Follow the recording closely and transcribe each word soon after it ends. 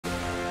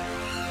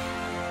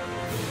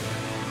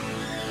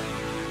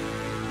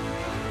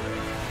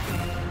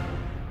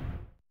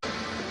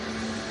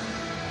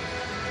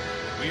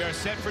We are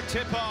set for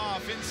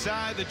tip-off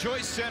inside the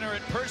Joyce Center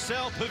at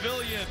Purcell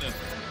Pavilion.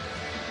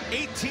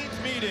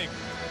 18th meeting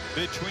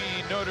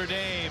between Notre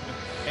Dame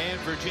and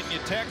Virginia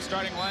Tech.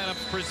 Starting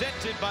lineups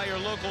presented by your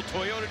local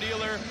Toyota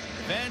dealer,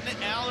 Ben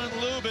Allen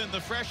Lubin,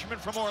 the freshman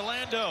from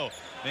Orlando.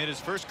 Made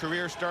his first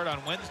career start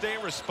on Wednesday,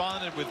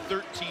 responded with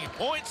 13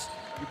 points.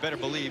 You better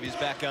believe he's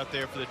back out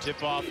there for the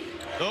tip-off,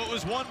 though it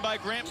was won by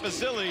Grant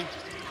Basile,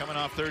 coming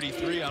off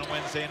 33 on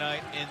Wednesday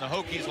night in the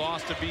Hokies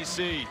loss to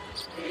BC.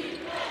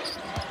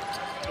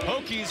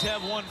 Hokies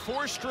have won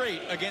 4 straight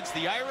against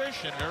the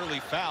Irish. An early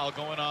foul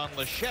going on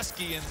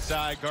Laszewski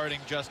inside guarding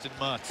Justyn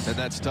Mutts. And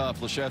that's tough.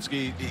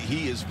 Laszewski,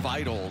 he is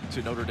vital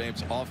to Notre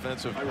Dame's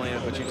offensive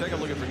plan. But you take a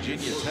look at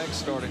Virginia Tech's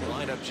starting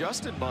lineup.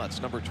 Justyn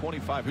Mutts, number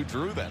 25, who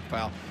drew that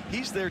foul.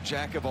 He's their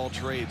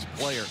jack-of-all-trades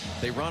player.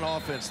 They run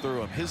offense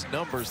through him. His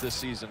numbers this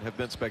season have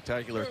been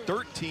spectacular.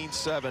 13,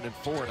 7, and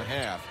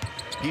 4.5.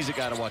 He's a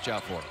guy to watch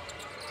out for.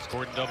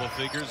 Scored in double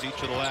figures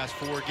each of the last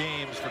 4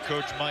 games for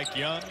Coach Mike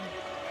Young,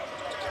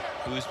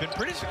 who's been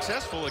pretty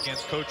successful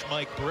against Coach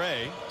Mike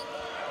Bray.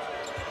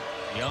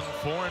 Young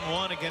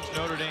 4-1 against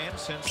Notre Dame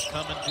since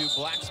coming to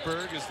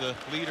Blacksburg as the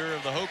leader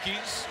of the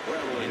Hokies.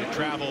 And a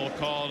travel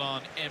called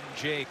on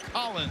MJ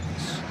Collins.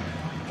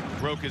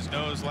 Broke his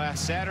nose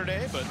last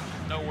Saturday, but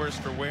no worse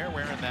for wear,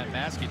 wearing that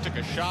mask. He took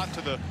a shot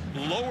to the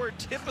lower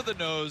tip of the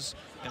nose,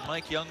 and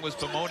Mike Young was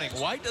bemoaning,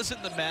 why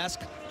doesn't the mask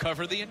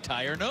cover the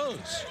entire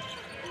nose?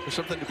 There's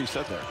something to be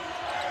said there.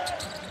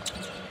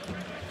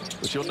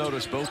 But you'll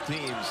notice both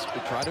teams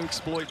try to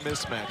exploit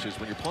mismatches.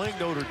 When you're playing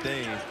Notre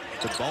Dame,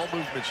 the ball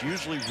movement's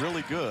usually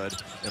really good.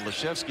 And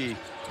Laszewski,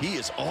 he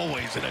is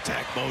always in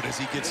attack mode as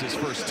he gets his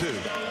first 2.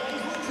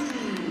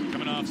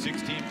 Coming off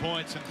 16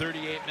 points in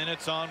 38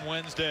 minutes on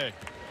Wednesday.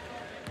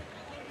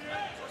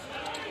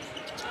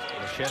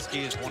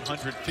 Laszewski is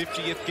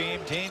 150th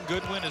game. Dane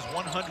Goodwin is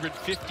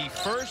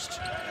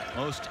 151st.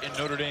 Most in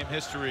Notre Dame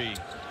history.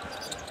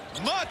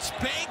 Mutts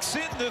banks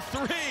in the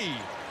 3.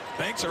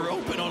 Banks are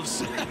open on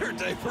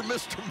Saturday for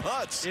Mr.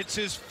 Mutts. It's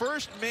his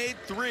first made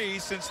 3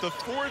 since the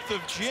 4th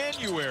of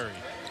January.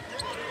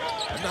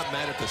 I'm not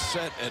mad at the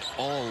set at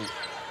all.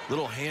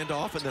 Little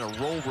handoff and then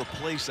a roll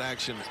replace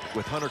action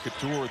with Hunter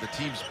Couture, the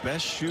team's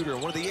best shooter,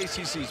 one of the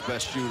ACC's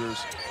best shooters,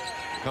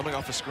 coming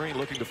off a screen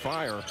looking to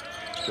fire.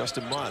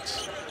 Justyn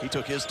Mutts, he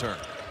took his turn.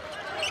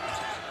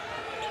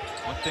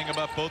 One thing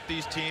about both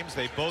these teams,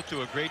 they both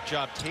do a great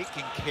job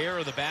taking care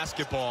of the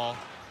basketball.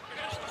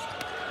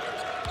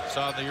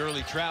 Saw the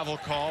early travel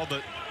call,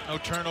 but no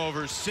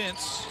turnovers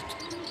since.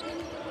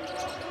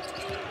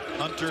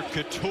 Hunter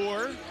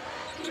Couture.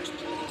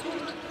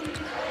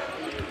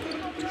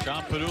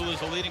 John Padula is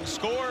the leading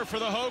scorer for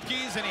the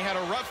Hokies, and he had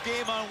a rough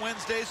game on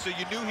Wednesday, so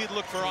you knew he'd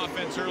look for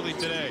offense early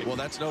today. Well,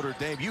 that's Notre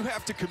Dame. You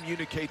have to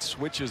communicate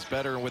switches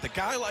better, and with a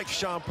guy like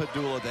Sean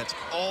Padula that's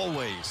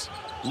always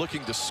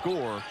looking to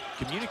score,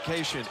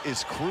 communication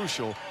is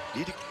crucial.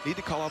 You need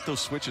to call out those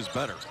switches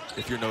better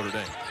if you're Notre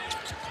Dame.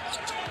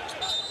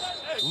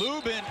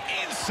 Lubin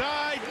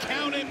inside,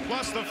 count it,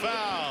 plus the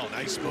foul.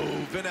 Nice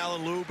move, Ben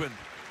Allen Lubin.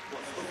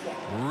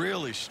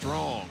 Really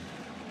strong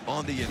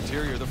on the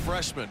interior. The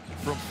freshman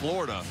from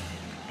Florida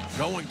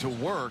going to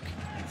work,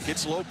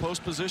 gets low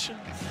post position.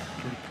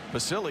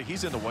 Basile,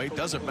 he's in the way,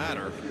 doesn't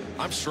matter.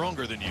 I'm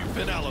stronger than you.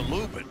 Ben Allen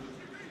Lubin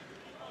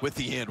with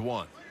the and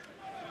 1.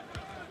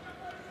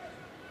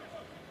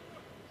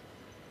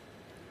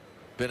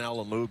 Ben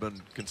Allen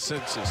Lubin,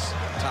 consensus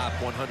top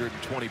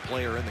 120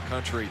 player in the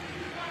country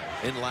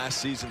in last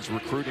season's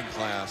recruiting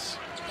class.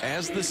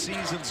 As the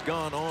season's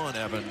gone on,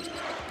 Evan,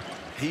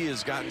 he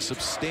has gotten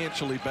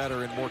substantially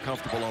better and more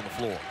comfortable on the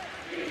floor.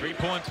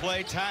 3-point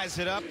play ties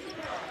it up.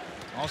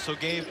 Also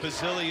gave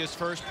Basile his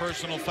first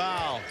personal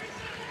foul.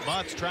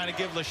 Mutts trying to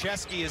give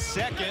Laszewski his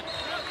second.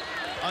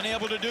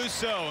 Unable to do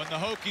so, and the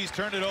Hokies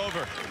turned it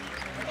over.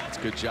 That's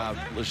a good job.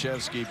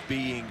 Laszewski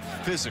being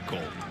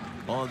physical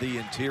on the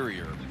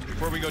interior.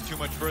 Before we go too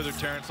much further,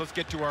 Terrence, let's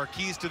get to our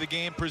keys to the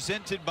game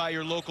presented by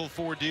your local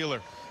Ford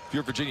dealer. If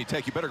you're Virginia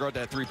Tech, you better guard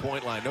that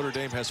 3-point line. Notre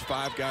Dame has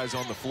 5 guys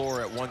on the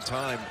floor at one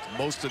time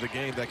most of the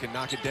game that can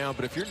knock it down.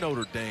 But if you're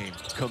Notre Dame,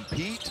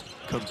 compete,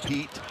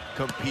 compete,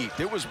 compete.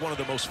 It was one of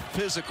the most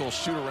physical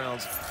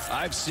shoot-arounds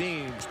I've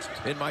seen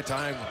in my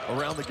time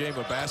around the game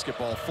of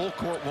basketball. Full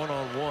court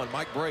one-on-one.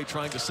 Mike Bray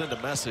trying to send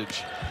a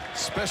message,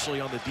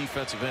 especially on the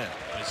defensive end.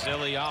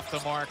 Basile off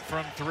the mark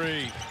from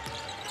 3.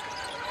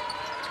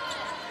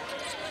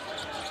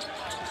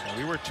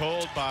 We were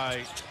told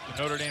by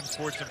the Notre Dame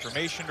sports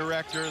information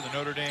director, the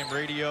Notre Dame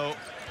radio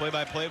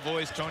play-by-play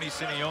voice, Tony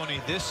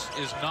Simeone, this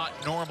is not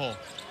normal.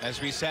 As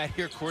we sat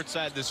here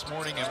courtside this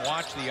morning and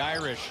watched the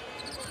Irish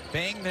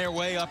bang their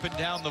way up and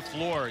down the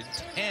floor,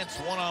 intense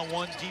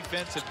one-on-one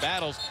defensive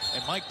battles,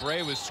 and Mike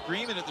Bray was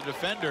screaming at the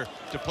defender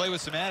to play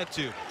with some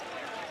attitude.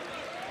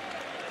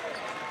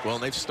 Well,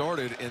 they've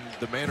started in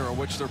the manner in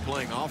which they're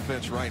playing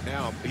offense right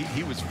now.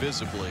 He was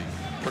visibly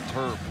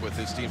perturbed with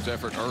his team's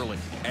effort early.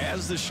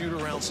 As the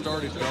shoot-around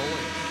started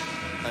going,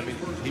 I mean,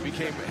 he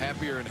became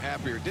happier and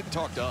happier. Didn't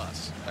talk to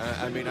us.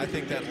 I mean, I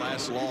think that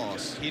last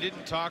loss. He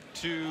didn't talk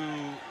to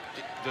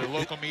the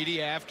local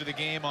media after the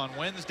game on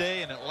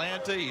Wednesday in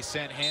Atlanta. He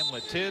sent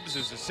Hamlet Tibbs,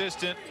 his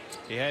assistant.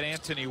 He had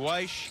Anthony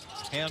Weish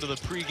handle the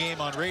pregame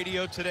on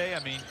radio today.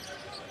 I mean,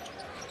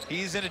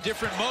 he's in a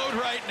different mode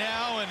right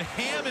now, and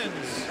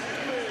Hammonds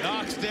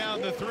knocks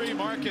down the three.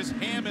 Marcus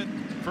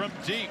Hammond from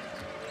deep.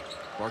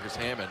 Marcus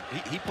Hammond,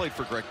 he played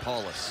for Greg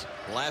Paulus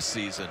last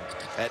season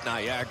at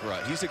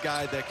Niagara. He's a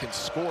guy that can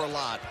score a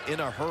lot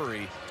in a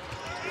hurry.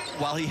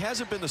 While he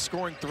hasn't been the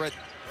scoring threat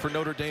for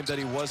Notre Dame that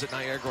he was at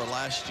Niagara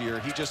last year,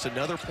 he's just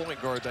another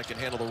point guard that can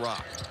handle the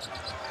rock.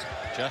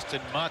 Justyn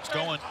Mutts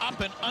going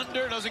up and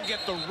under, doesn't get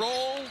the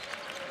roll.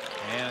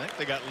 And I think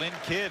they got Lynn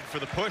Kidd for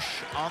the push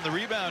on the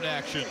rebound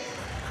action.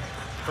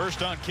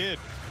 First on Kidd.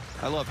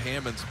 I love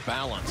Hammond's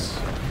balance.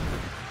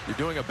 You're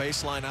doing a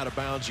baseline out of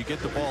bounds, you get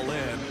the ball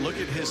in, look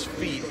at his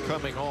feet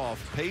coming off.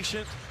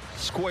 Patient,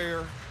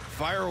 square,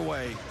 fire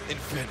away, and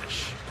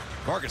finish.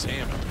 Marcus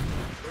Hammond,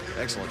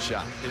 excellent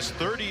shot. His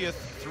 30th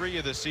three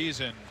of the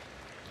season,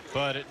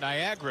 but at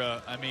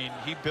Niagara, I mean,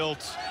 he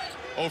built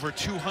over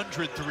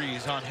 200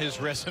 threes on his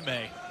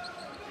resume.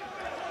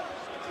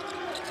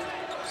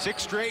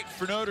 6 straight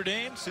for Notre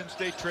Dame since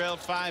they trailed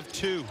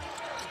 5-2.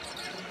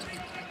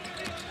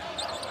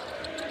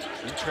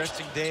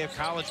 Interesting day of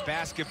college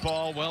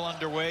basketball, well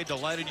underway.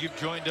 Delighted you've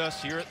joined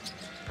us here at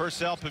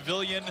Purcell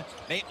Pavilion.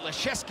 Nate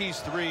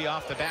Laszewski's three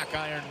off the back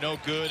iron, no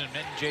good, and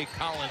N.J.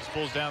 Collins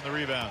pulls down the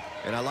rebound.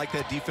 And I like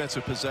that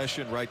defensive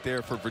possession right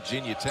there for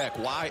Virginia Tech.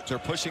 Why? They're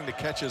pushing the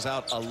catches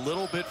out a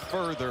little bit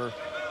further,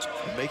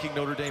 making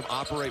Notre Dame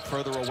operate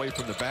further away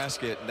from the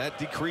basket, and that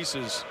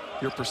decreases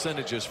your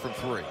percentages from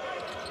three.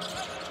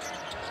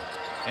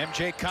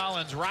 M.J.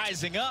 Collins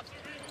rising up.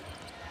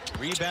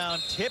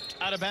 Rebound tipped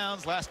out of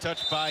bounds. Last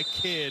touch by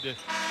Kidd. And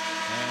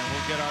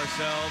we'll get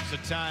ourselves a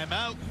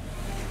timeout.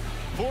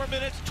 4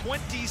 minutes,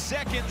 20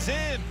 seconds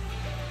in.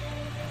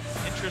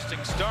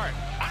 Interesting start.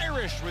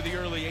 Irish with the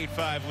early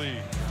 8-5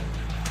 lead.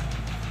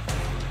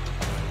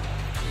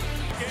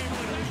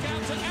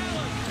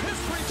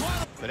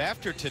 But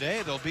after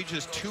today, there'll be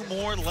just 2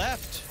 more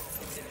left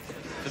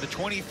for the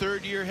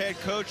 23rd year head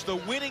coach, the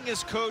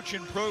winningest coach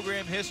in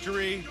program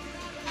history,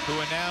 who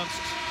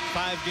announced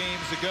 5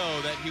 games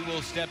ago that he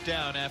will step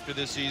down after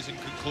this season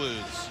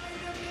concludes.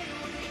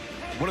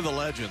 One of the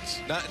legends,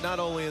 not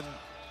only in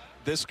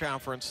this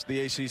conference,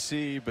 the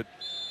ACC, but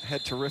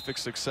had terrific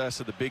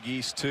success at the Big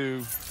East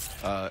too.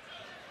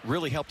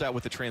 Really helped out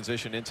with the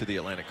transition into the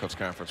Atlantic Coast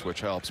Conference, which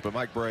helps. But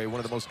Mike Brey, one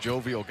of the most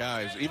jovial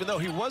guys, even though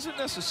he wasn't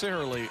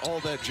necessarily all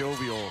that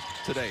jovial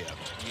today.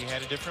 He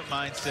had a different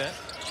mindset.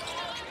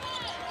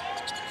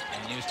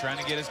 And he was trying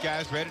to get his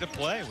guys ready to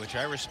play, which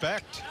I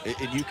respect.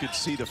 And you could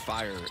see the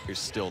fire is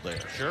still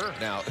there. Sure.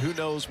 Now, who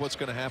knows what's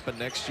going to happen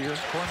next year?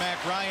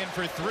 Cormac Ryan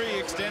for 3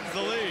 extends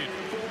the lead.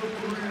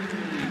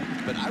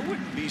 But I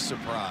wouldn't be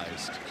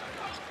surprised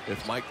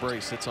if Mike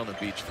Brey sits on the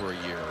beach for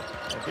a year,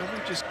 and then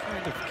we just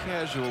kind of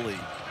casually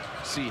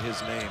see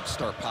his name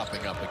start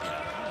popping up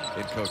again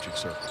in coaching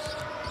circles.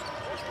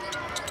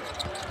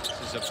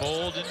 This is a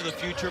bold into the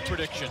future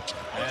prediction,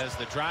 as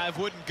the drive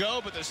wouldn't go,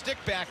 but the stick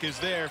back is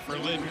there for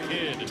Lynn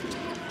Kidd.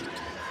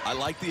 I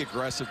like the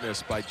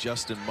aggressiveness by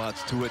Justyn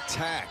Mutts to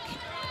attack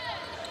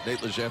Nate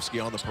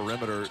Laszewski on the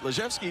perimeter.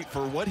 Laszewski,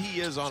 for what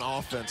he is on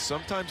offense,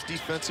 sometimes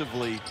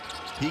defensively,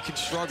 he can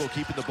struggle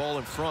keeping the ball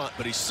in front,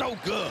 but he's so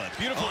good.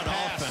 Beautiful on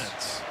pass.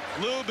 offense.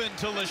 Lubin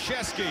to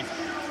Laszewski.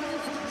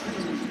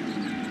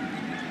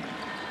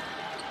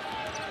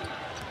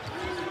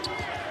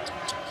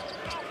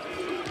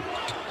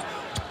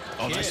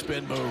 Oh, nice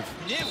spin move.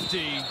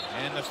 Nifty.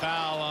 And the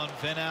foul on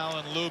Van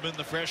Allen Lubin,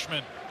 the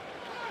freshman.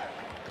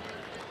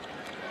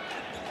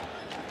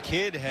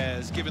 Kidd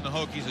has given the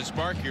Hokies a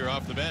spark here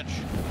off the bench.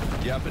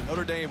 Yeah, but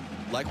Notre Dame,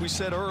 like we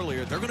said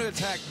earlier, they're going to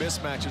attack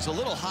mismatches. A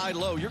little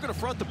high-low. You're going to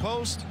front the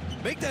post.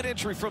 Make that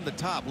entry from the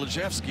top.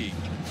 Laszewski,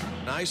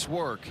 nice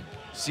work,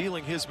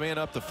 sealing his man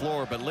up the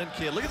floor. But Lynn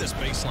Kidd, look at this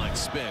baseline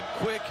spin.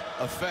 Quick,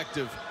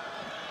 effective,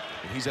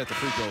 and he's at the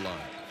free throw line.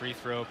 Free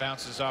throw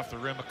bounces off the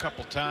rim a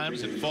couple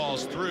times. It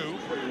falls through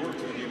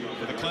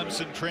for the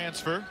Clemson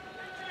transfer.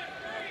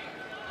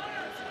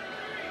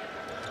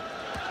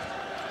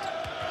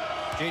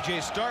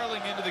 J.J.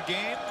 Starling into the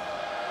game.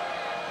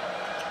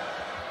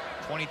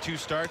 22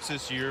 starts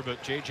this year,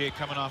 but J.J.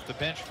 coming off the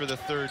bench for the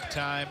 3rd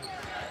time.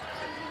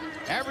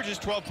 Averages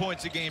 12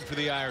 points a game for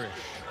the Irish.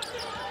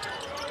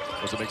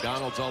 Was a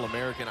McDonald's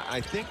All-American. I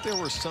think there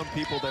were some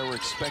people that were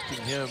expecting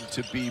him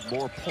to be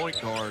more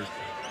point guard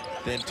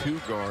than 2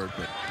 guard,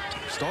 but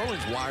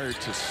Starling's wired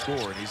to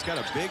score, and he's got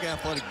a big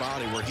athletic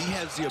body where he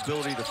has the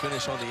ability to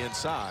finish on the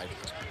inside.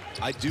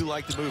 I do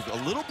like the move.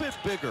 A little bit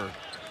bigger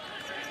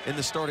in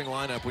the starting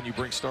lineup when you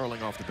bring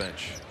Starling off the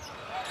bench.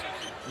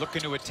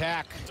 Looking to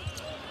attack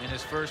in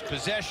his first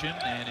possession,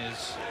 and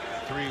his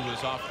 3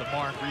 was off the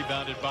mark,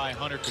 rebounded by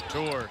Hunter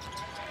Couture.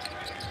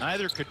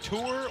 Neither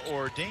Couture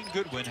or Dane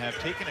Goodwin have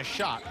taken a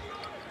shot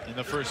in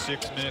the first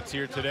 6 minutes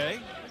here today.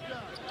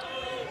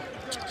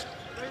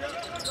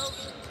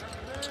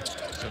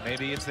 So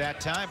maybe it's that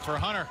time for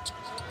Hunter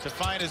to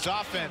find his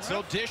offense.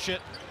 He'll dish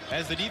it.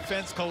 as the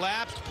defense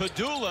collapsed.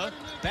 Padula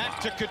back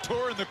to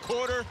Couture in the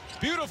quarter.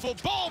 Beautiful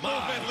ball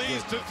movement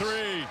leads to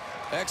 3.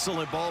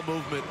 Excellent ball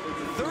movement.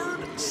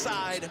 Third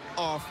side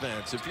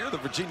offense. If you're the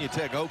Virginia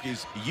Tech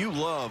Hokies, you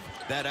love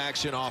that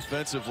action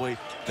offensively.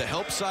 The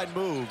help side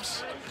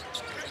moves,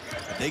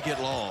 they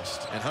get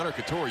lost. And Hunter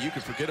Couture, you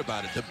can forget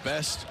about it, the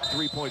best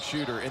three-point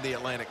shooter in the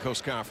Atlantic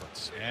Coast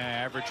Conference. Yeah,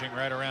 averaging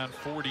right around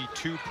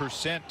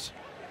 42%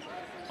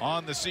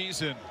 on the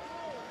season.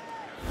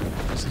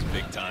 This is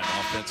big-time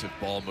offensive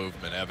ball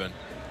movement, Evan.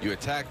 You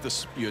attack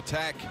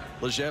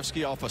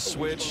Laszewski off a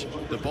switch.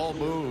 The ball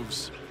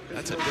moves.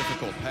 That's a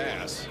difficult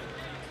pass.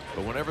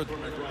 But whenever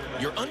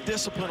you're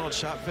undisciplined on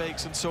shot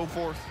fakes and so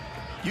forth,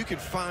 you can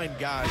find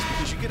guys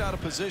because you get out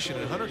of position.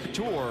 And Hunter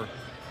Couture,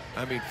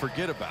 I mean,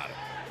 forget about it.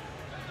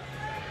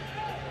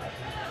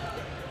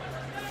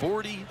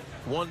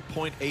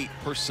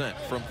 41.8%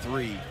 from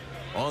 3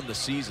 on the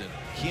season.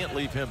 Can't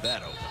leave him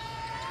that open.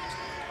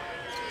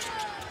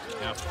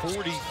 Now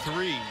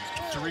 43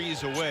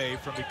 threes away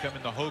from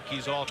becoming the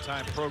Hokies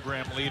all-time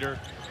program leader.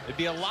 It'd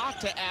be a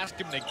lot to ask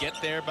him to get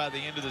there by the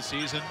end of the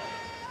season.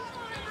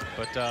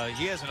 But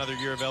he has another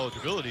year of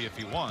eligibility if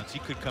he wants. He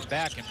could come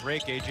back and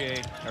break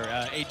AD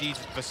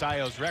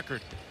Basile's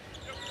record.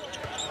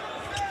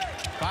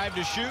 5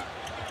 to shoot.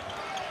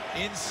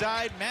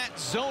 Inside, Matt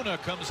Zona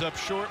comes up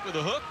short with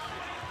a hook.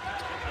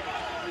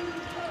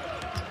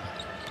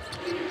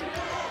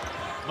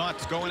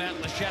 Mutts going at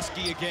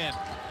Laszewski again.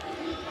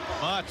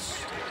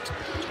 Mutts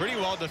pretty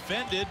well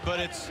defended, but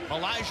it's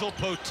Elijah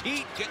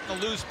Poteet getting the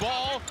loose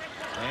ball,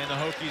 and the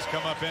Hokies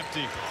come up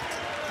empty.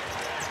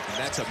 And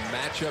that's a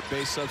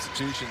matchup-based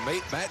substitution.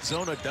 Matt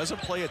Zona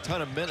doesn't play a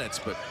ton of minutes,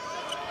 but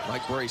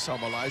Mike Bray saw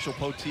Elijah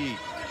Poteet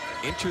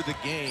enter the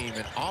game,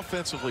 and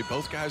offensively,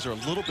 both guys are a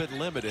little bit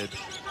limited.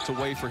 It's a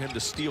way for him to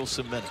steal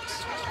some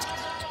minutes.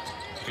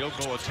 Field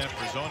goal attempt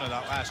for Zona.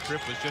 That last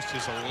trip was just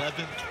his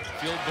 11th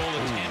field goal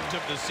attempt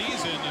of the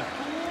season.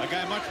 A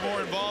guy much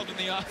more involved in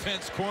the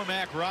offense,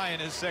 Cormac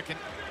Ryan, his second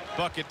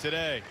bucket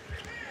today.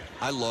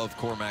 I love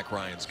Cormac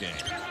Ryan's game.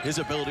 His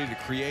ability to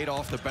create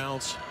off the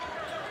bounce,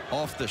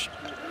 off the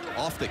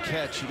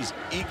catch. He's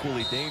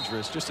equally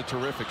dangerous. Just a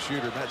terrific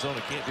shooter. Matt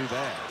Zona can't do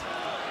that.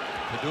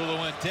 Padula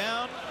went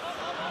down.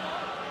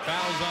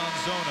 Fouls on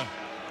Zona.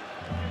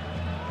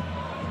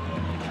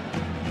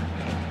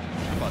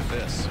 How about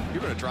this?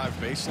 You're going to drive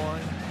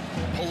baseline,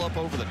 pull up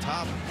over the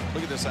top.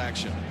 Look at this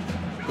action.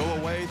 Go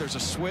away. There's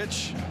a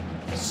switch.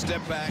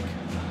 Step back.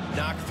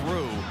 Knock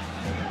through.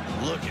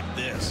 Look at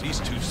this. He's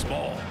too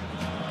small.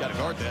 Got to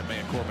guard that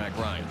man, Cormac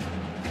Ryan.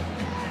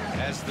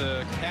 As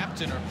the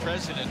captain or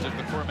president of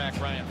the Cormac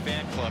Ryan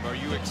fan club, are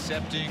you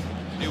accepting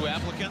new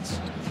applicants?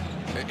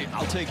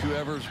 I'll take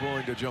whoever's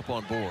willing to jump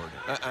on board.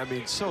 I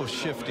mean, so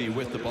shifty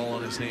with the ball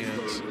in his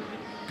hands.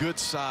 Good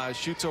size,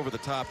 shoots over the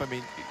top. I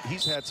mean,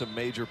 he's had some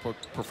major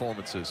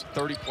performances.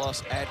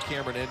 30-plus at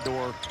Cameron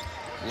Indoor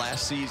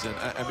last season.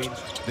 I mean,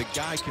 the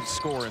guy can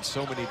score in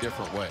so many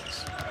different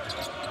ways.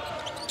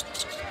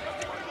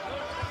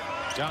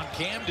 John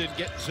Camden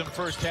getting some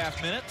first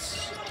half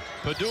minutes.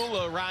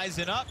 Padula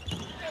rising up. 3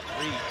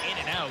 in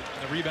and out.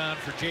 And the rebound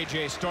for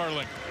J.J.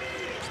 Starling.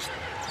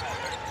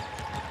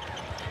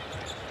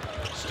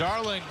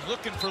 Starling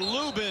looking for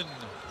Lubin.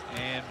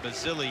 And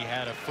Basile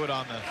had a foot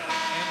on the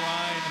end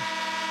line.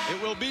 It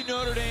will be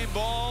Notre Dame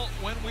ball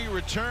when we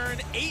return.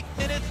 8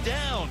 minutes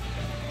down.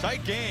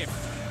 Tight game.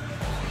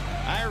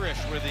 Irish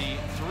with the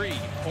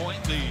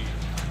 3-point lead.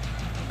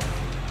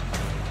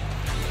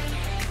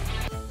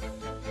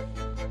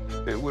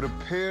 It would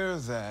appear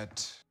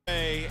that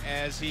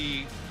as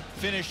he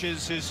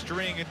finishes his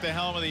string at the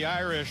helm of the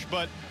Irish,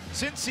 but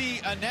since he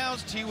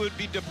announced he would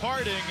be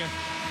departing,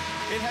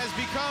 it has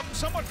become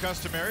somewhat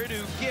customary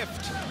to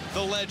gift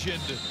the legend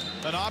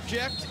an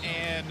object,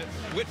 and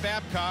Whit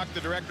Babcock,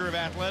 the director of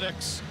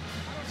athletics,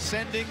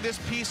 sending this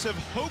piece of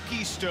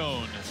Hokie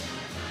stone,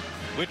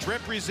 which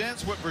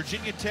represents what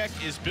Virginia Tech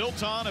is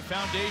built on, a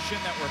foundation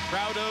that we're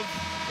proud of.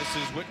 This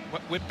is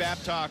Whit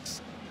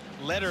Babcock's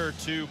letter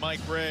to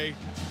Mike Bray,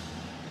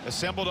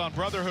 assembled on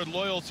brotherhood,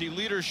 loyalty,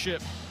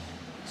 leadership,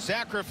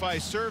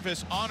 sacrifice,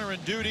 service, honor,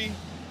 and duty.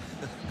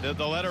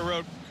 The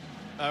letter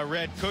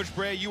read, Coach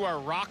Bray, you are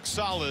rock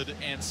solid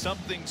and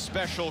something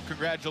special.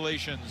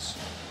 Congratulations.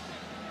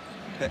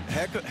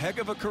 Heck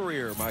of a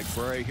career, Mike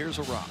Bray. Here's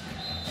a rock.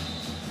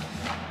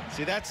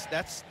 See,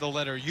 that's the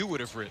letter you would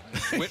have written.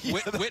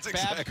 Whit Babcock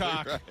exactly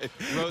right.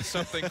 Wrote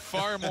something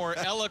far more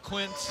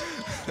eloquent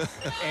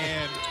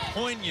and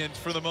poignant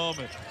for the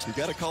moment. You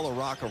got to call a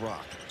rock a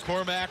rock.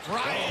 Cormac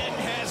Ryan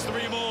has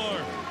 3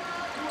 more.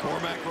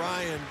 Cormac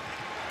Ryan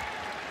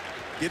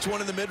gets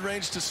one in the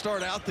mid-range to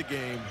start out the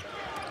game.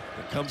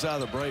 It comes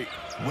out of the break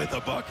with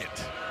a bucket.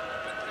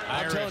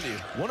 I'm telling you,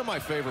 one of my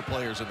favorite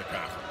players in the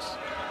conference.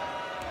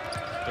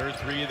 Third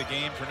 3 of the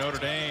game for Notre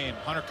Dame.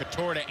 Hunter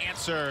Couture to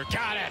answer.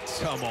 Got it.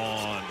 Come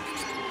on.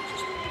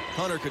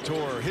 Hunter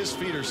Couture, his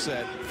feet are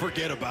set.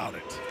 Forget about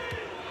it.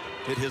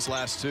 Hit his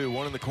last 2.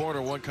 One in the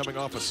corner, one coming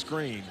off a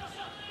screen.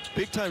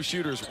 Big-time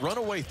shooters,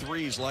 runaway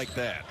threes like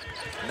that.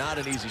 Not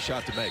an easy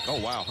shot to make. Oh,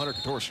 wow. Hunter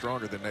Couture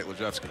stronger than Nate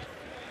Laszewski.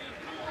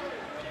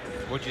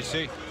 What'd you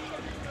see?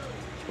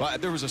 Well,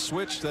 there was a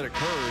switch that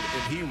occurred,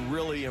 and he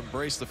really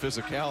embraced the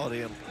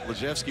physicality, and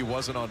Laszewski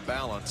wasn't on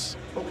balance.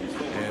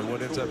 And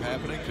what ends up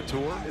happening,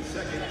 Couture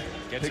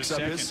picks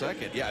up his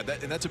second. Yeah,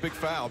 and that's a big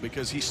foul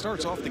because he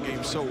starts off the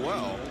game so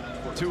well.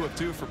 2 of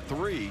 2 from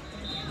 3.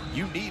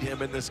 You need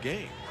him in this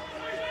game.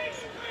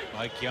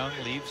 Mike Young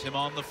leaves him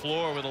on the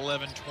floor with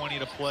 11:20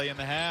 to play in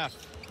the half.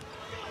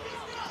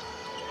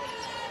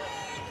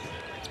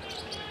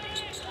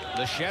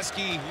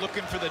 Laszewski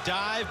looking for the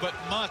dive, but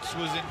Mutts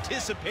was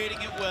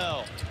anticipating it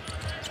well.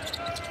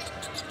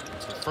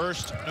 The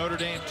first Notre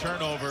Dame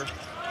turnover.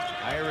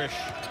 Irish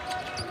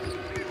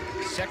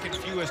second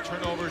fewest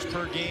turnovers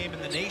per game in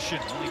the nation.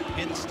 Only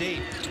Penn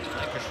State,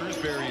 like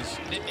Shrewsbury's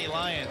Nittany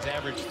Lions,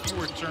 average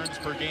fewer turns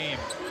per game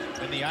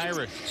than the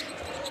Irish.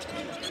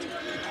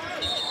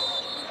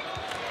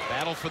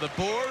 Battle for the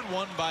board,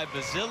 won by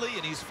Basile,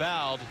 and he's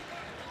fouled.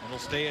 It'll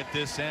stay at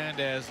this end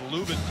as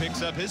Lubin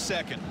picks up his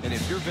second. And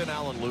if you're Vin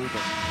Allen Lubin,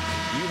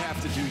 you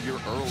have to do your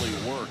early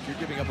work. You're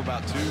giving up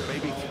about 2,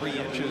 maybe 3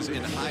 inches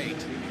in height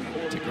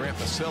to Grant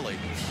Basile.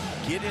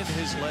 Get in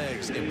his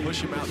legs and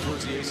push him out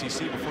towards the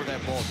ACC before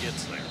that ball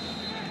gets there.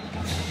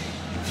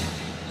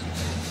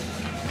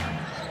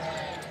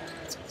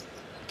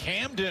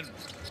 Camden.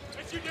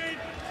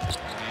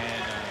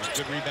 And a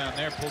good rebound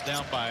there, pulled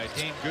down by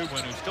Dane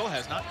Goodwin, who still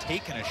has not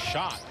taken a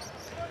shot.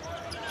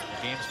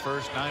 The game's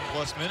first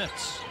 9+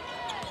 minutes.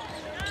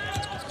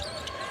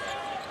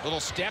 Little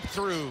step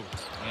through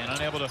and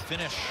unable to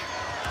finish.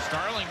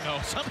 Starling, though,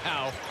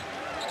 somehow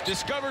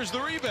discovers the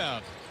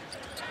rebound.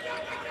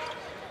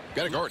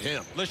 Got to guard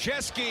him.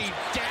 Laszewski,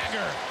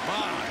 dagger.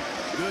 My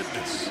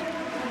goodness.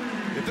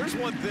 If there's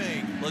one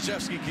thing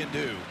Laszewski can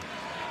do,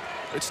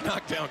 it's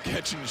knock down,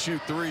 catch and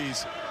shoot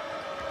threes.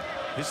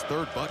 His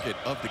 3rd bucket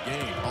of the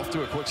game. Off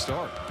to a quick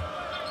start.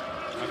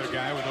 Another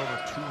guy with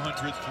over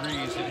 200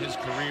 threes in his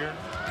career.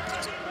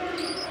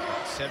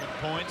 7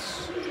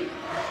 points.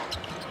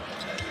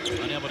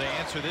 Unable to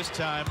answer this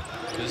time,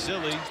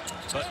 Basile,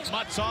 but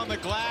Mutts on the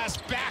glass,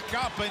 back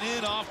up and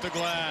in off the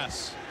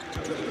glass.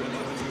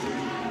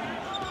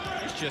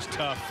 He's just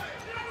tough.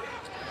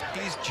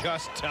 He's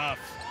just tough.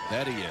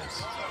 That he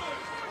is.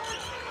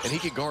 And he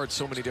can guard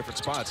so many different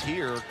spots.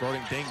 Here,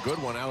 guarding Dane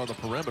Goodwin out on the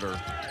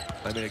perimeter.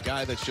 I mean, a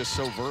guy that's just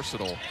so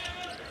versatile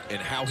in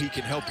how he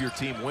can help your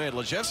team win.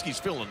 Laszewski's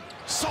feeling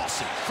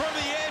saucy. From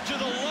the edge of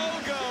the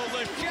logo,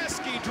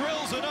 Laszewski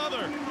drills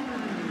another.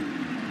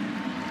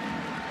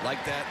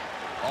 Like that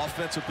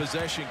offensive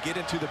possession, get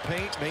into the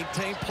paint,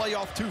 maintain play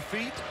off 2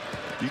 feet.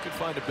 You can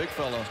find a big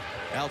fella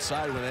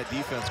outside when that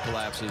defense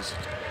collapses.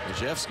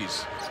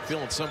 Laszewski's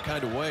feeling some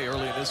kind of way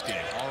early in this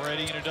game.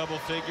 Already into double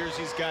figures,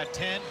 he's got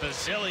 10.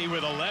 Basile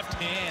with a left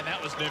hand,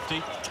 that was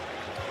nifty.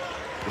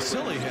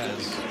 Basile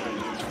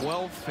has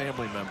 12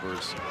 family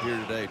members here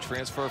today,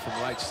 transfer from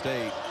Wright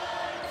State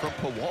from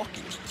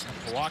Milwaukee.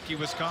 Milwaukee,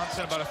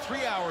 Wisconsin, about a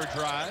 3-hour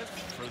drive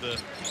for the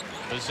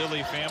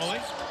Basile family.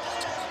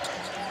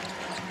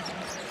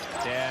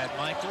 Dad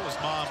Michael, his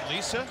mom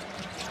Lisa.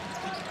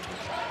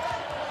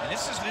 And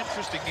this is an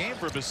interesting game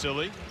for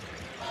Basile.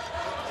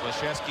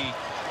 Laszewski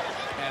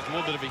had a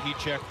little bit of a heat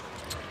check.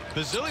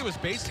 Basile was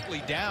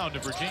basically down to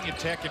Virginia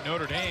Tech and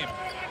Notre Dame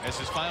as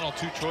his final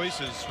 2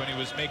 choices when he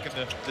was making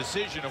the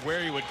decision of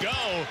where he would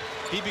go.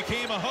 He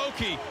became a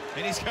Hokie,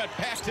 and he's got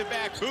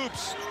back-to-back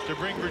hoops to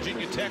bring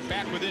Virginia Tech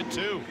back within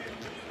 2.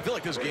 I feel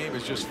like this game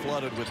is just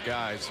flooded with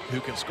guys who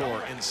can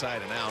score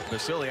inside and out.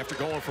 Basile, after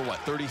going for, what,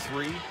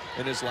 33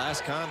 in his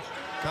last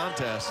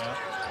contest, yeah.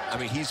 I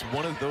mean, he's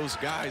one of those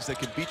guys that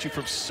can beat you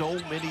from so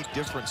many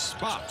different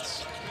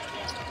spots.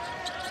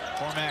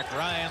 Cormac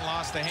Ryan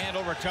lost the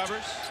handle,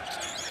 recovers.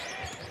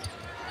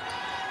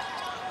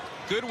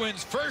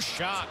 Goodwin's first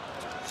shot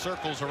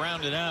circles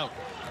around and out.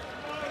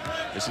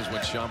 This is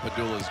when Sean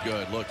Padula is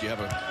good. Look, you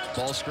have a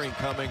ball screen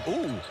coming.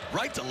 Ooh,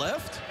 right to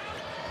left.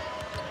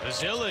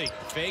 Basile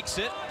fakes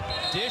it,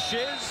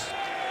 dishes.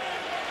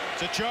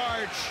 It's a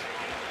charge.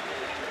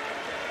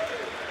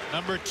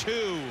 Number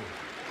 2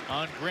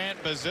 on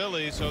Grant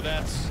Basile, so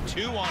that's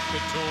 2 on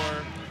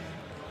Couture.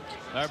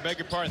 I beg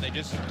your pardon, they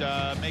just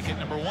make it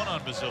number 1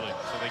 on Basile.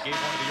 So they gave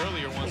one of the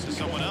earlier ones to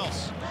someone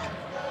else.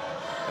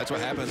 That's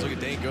what happens. Look at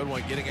Dane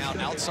Goodwin getting out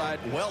outside,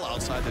 well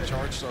outside the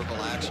charge circle,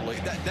 actually.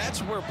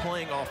 That's where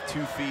playing off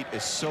 2 feet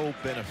is so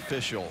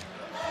beneficial.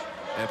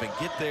 Evan,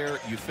 get there,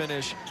 you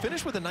finish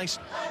with a nice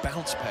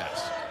bounce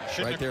pass.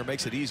 Right there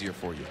makes it easier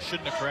for you.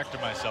 Shouldn't have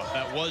corrected myself.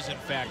 That was, in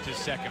fact, his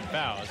second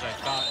foul, as I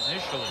thought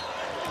initially.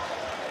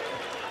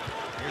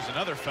 Here's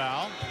another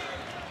foul.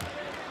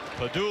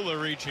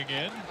 Padula reaching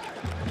in.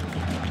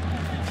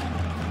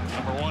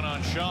 Number 1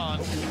 on Sean,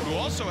 who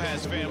also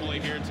has family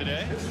here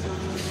today.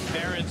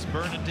 Parents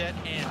Bernadette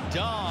and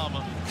Dom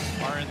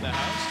are in the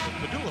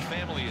house. The Padula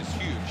family is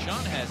huge.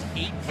 Sean has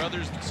 8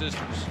 brothers and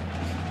sisters.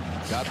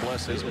 God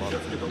bless his mother.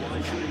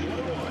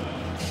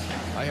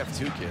 I have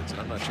 2 kids,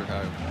 and I'm not sure how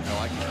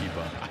I can keep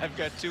up. I've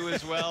got 2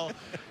 as well,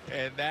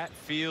 and that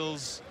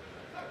feels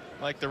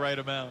like the right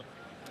amount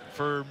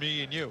for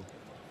me and you.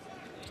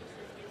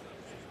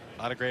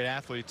 A lot of great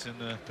athletes in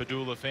the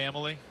Padula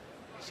family.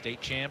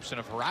 State champs in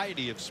a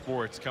variety of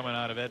sports coming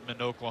out of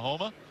Edmond,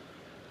 Oklahoma.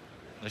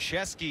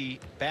 Laszewski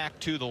back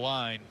to the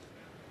line.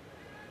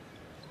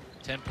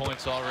 10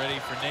 points already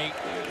for Nate.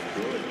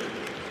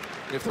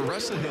 If the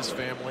rest of his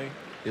family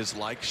is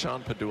like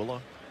Sean Padula,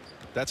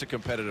 that's a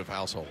competitive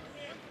household.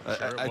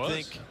 Sure I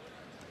think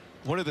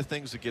one of the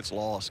things that gets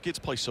lost, kids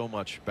play so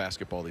much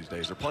basketball these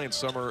days. They're playing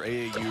summer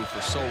AAU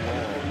for so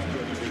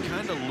long, you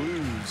kind of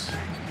lose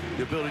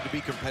the ability to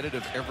be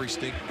competitive every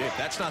stinking game.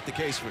 That's not the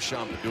case with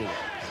Sean Padula.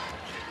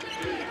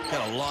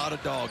 Got a lot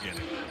of dog in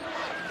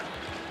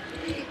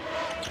it.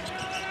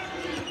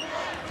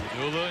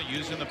 Padula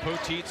using the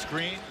Poteet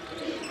screen.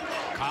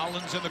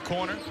 Collins in the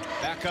corner,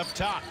 back up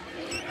top.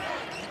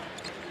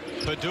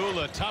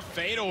 Padula, tough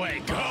fadeaway,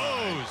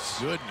 goes.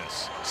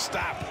 Goodness,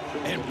 stop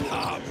and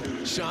pop.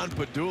 Sean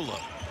Padula.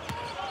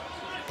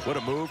 What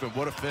a move and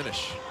what a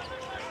finish.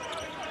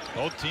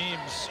 Both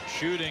teams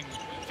shooting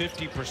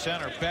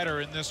 50% or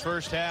better in this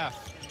first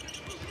half.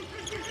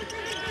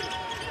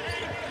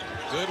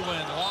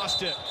 Goodwin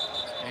lost it,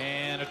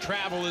 and a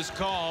travel is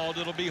called.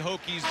 It'll be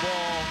Hokies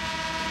ball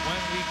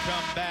when we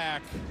come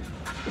back.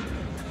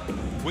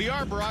 We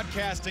are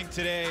broadcasting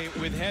today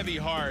with heavy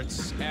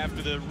hearts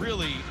after the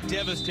really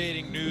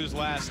devastating news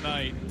last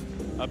night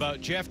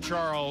about Jeff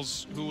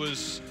Charles, who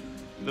was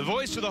the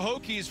voice of the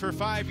Hokies for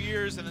 5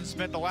 years and then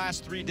spent the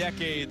last 3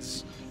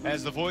 decades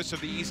as the voice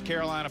of the East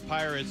Carolina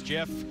Pirates.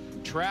 Jeff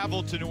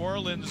traveled to New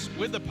Orleans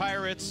with the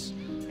Pirates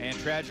and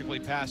tragically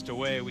passed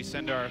away. We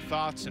send our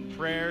thoughts and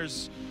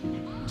prayers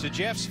to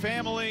Jeff's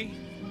family,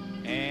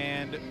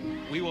 and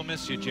we will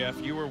miss you, Jeff.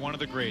 You were one of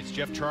the greats.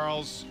 Jeff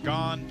Charles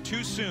gone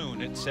too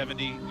soon at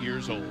 70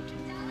 years old.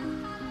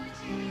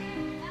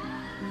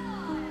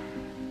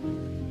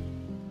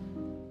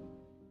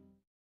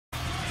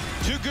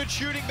 Two good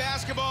shooting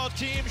basketball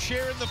teams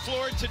sharing the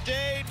floor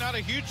today. Not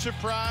a huge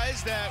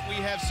surprise that we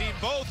have seen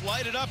both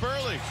light it up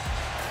early.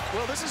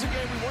 Well, this is a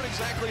game we weren't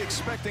exactly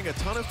expecting a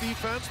ton of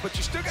defense, but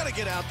you still got to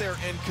get out there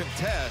and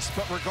contest.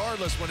 But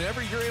regardless,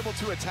 whenever you're able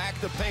to attack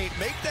the paint,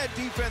 make that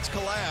defense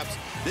collapse.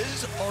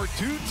 These are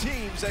two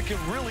teams that can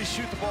really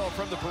shoot the ball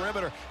from the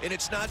perimeter, and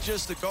it's not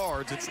just the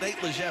guards. It's Nate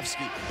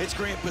Laszewski. It's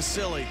Grant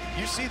Basile.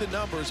 You see the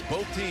numbers.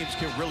 Both teams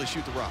can really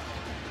shoot the rock.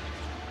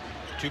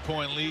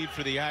 2-point lead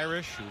for the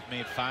Irish, who've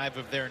made 5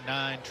 of their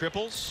 9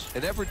 triples.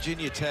 And that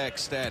Virginia Tech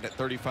stat at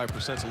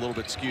 35% is a little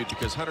bit skewed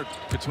because Hunter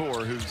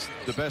Couture, who's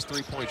the best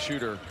 3-point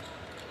shooter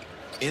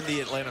in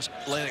the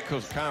Atlantic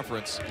Coast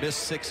Conference, missed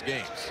 6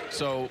 games.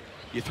 So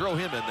you throw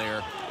him in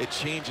there, it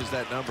changes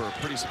that number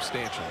pretty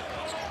substantially.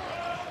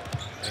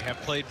 They have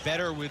played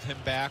better with him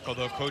back,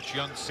 although Coach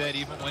Young said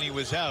even when he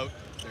was out,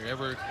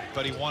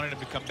 everybody wanted him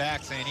to come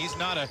back, saying he's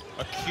not a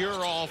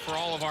cure-all for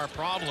all of our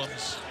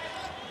problems.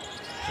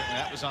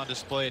 Certainly that was on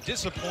display. A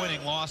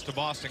disappointing loss to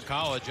Boston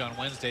College on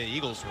Wednesday. The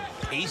Eagles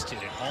were pasted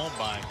at home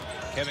by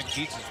Kevin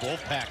Keats'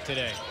 Wolfpack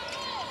today.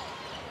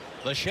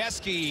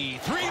 Laszewski,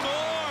 3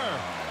 more!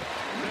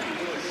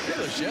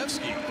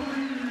 Laszewski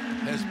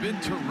has been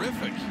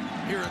terrific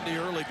here in the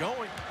early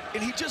going,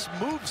 and he just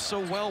moves so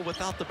well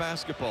without the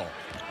basketball.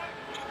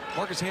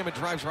 Marcus Hammond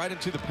drives right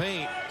into the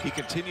paint. He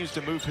continues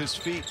to move his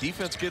feet.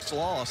 Defense gets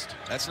lost.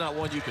 That's not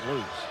one you can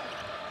lose.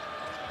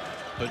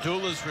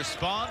 Padula's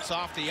response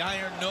off the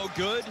iron, no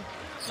good.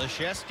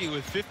 Laszewski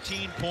with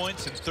 15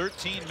 points in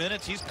 13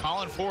 minutes. He's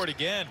calling for it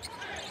again.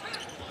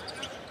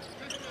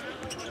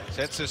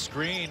 Sets a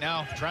screen,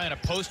 now trying to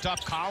post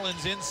up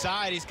Collins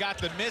inside. He's got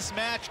the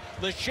mismatch.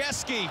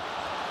 Laszewski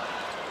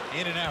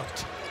in and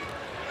out.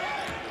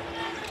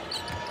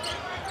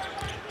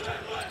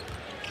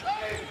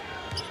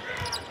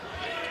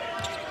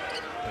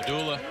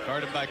 Padula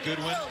guarded by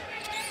Goodwin.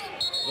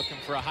 Looking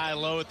for a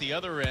high-low at the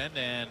other end,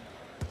 and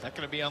is that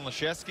going to be on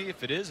Laszewski?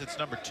 If it is, it's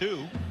number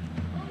 2.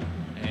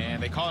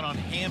 And they call it on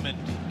Hammond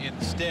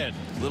instead.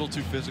 A little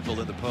too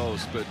physical in the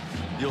post, but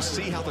you'll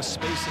see how the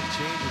spacing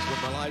changes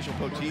when Elijah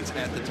Poteet's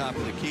at the top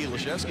of the key.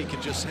 Laszewski can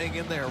just hang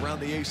in there around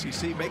the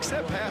ACC. Makes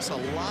that pass a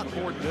lot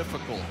more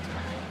difficult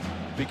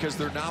because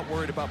they're not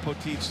worried about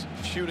Poteet's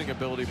shooting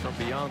ability from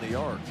beyond the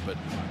arc. But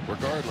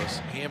regardless,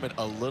 Hammond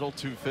a little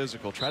too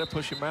physical. Try to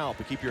push him out,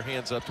 but keep your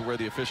hands up to where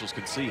the officials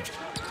can see him.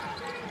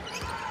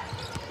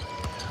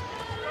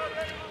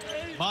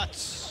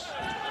 Mutts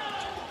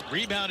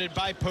rebounded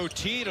by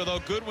Poteet, although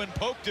Goodwin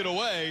poked it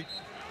away.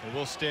 It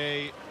will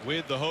stay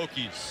with the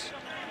Hokies.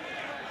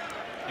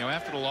 You know,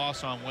 after the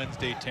loss on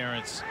Wednesday,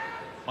 Terrence,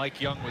 Mike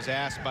Young was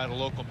asked by the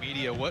local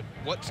media, what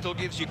still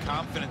gives you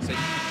confidence that you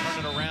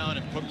can turn it around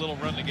and put a little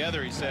run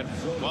together? He said,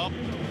 well,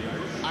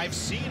 I've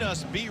seen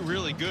us be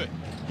really good.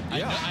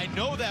 Yeah. I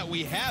know that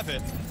we have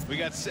it. We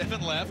got 7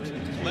 left.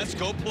 Let's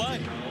go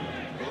play.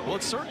 Well,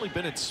 it's certainly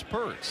been in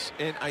spurts,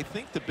 and I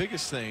think the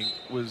biggest thing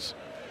was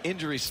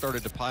injuries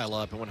started to pile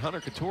up, and when Hunter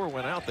Couture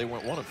went out, they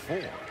went 1 of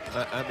 4.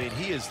 I mean,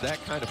 he is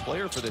that kind of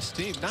player for this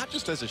team, not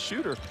just as a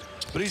shooter,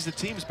 but he's the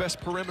team's best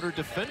perimeter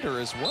defender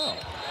as well.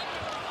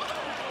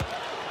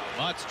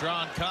 Mutts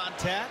drawn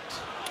contact.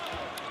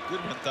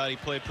 Goodwin thought he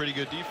played pretty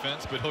good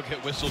defense, but he'll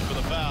get whistled for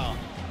the foul.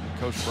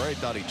 Coach Bray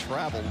thought he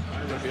traveled.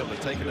 We're going to be able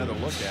to take another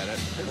look at it.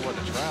 It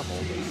wasn't a travel.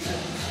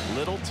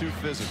 Little too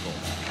physical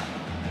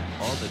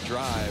on the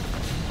drive.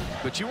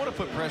 But you want to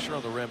put pressure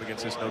on the rim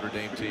against this Notre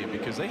Dame team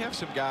because they have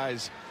some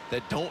guys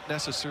that don't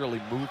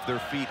necessarily move their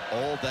feet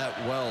all that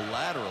well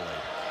laterally.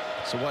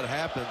 So what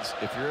happens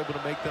if you're able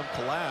to make them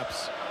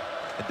collapse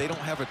and they don't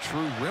have a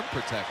true rim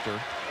protector,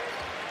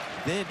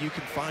 then you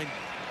can find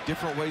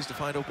different ways to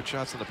find open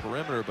shots on the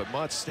perimeter. But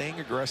Mutts staying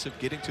aggressive,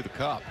 getting to the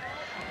cup.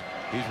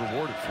 He's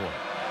rewarded for it.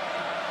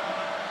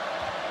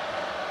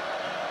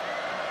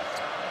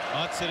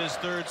 Mutts at his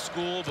third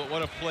school, but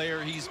what a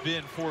player he's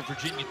been for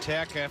Virginia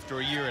Tech after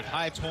a year at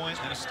High Point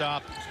and a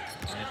stop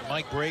in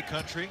Mike Bray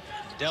country,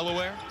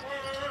 Delaware.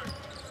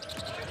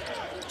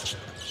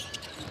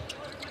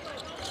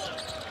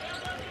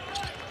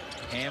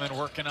 Hammond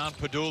working on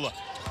Padula.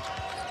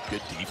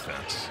 Good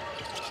defense.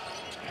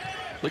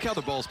 Look how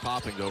the ball's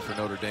popping, though, for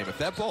Notre Dame. If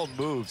that ball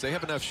moves, they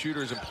have enough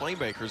shooters and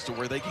playmakers to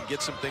where they can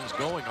get some things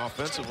going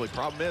offensively.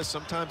 Problem is,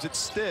 sometimes it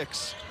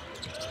sticks,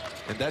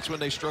 and that's when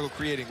they struggle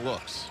creating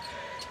looks.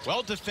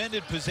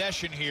 Well-defended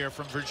possession here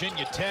from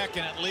Virginia Tech,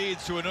 and it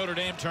leads to a Notre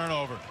Dame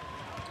turnover.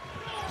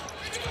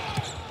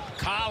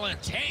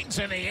 Collins hangs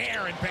in the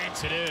air and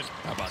banks it in.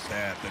 How about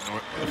that?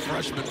 The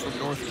freshman from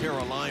North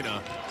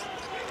Carolina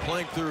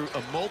playing through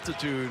a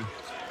multitude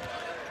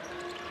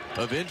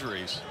of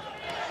injuries.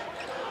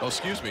 Oh,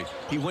 excuse me.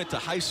 He went to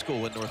high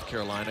school in North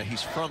Carolina.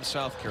 He's from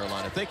South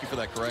Carolina. Thank you for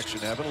that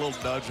correction, Evan. A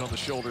little nudge on the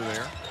shoulder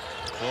there.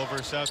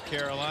 Over South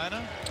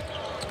Carolina.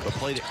 But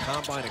played at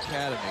Combine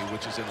Academy,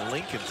 which is in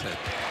Lincolnton,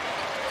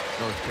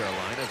 North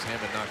Carolina, as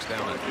Hammond knocks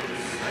down a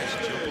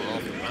nice jumper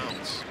off the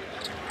bounce.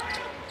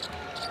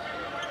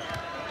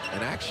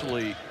 And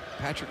actually,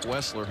 Patrick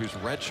Wessler, who's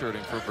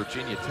redshirting for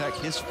Virginia Tech,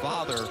 his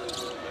father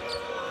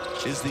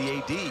is the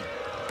AD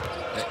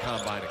at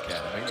Combine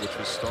Academy, which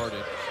was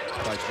started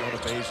by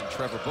Jonah Bays and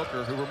Trevor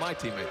Booker, who were my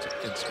teammates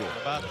in school.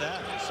 How about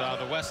that? I saw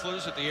the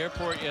Westlers at the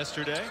airport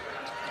yesterday.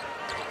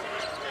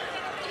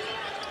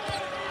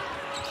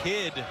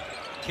 Kidd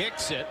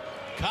kicks it.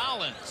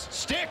 Collins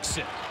sticks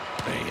it.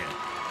 Man,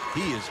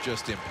 he is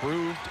just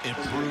improved.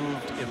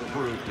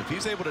 If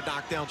he's able to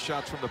knock down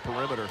shots from the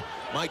perimeter,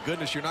 my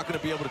goodness, you're not going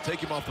to be able to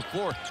take him off the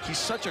floor. He's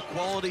such a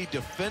quality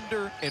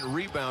defender and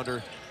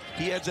rebounder.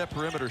 He adds that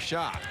perimeter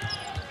shot.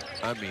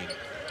 I mean,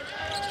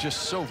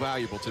 just so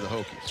valuable to the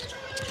Hokies.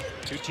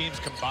 Two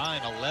teams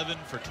combined 11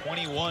 for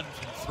 21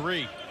 from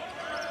 3.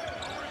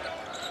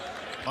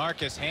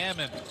 Marcus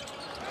Hammond.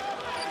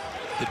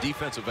 The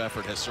defensive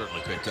effort has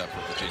certainly picked up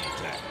for Virginia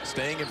Tech.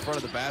 Staying in front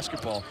of the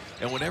basketball,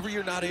 and whenever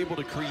you're not able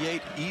to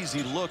create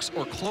easy looks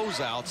or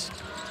closeouts,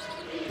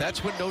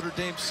 that's when Notre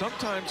Dame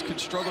sometimes can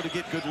struggle to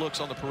get good looks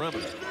on the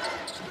perimeter.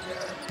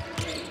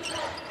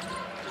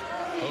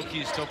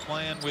 Hokies still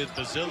playing with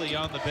Basile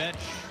on the bench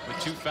with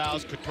 2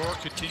 fouls. Couture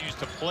continues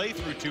to play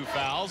through 2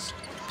 fouls.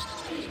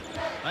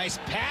 Nice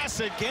pass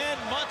again.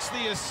 Mutts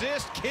the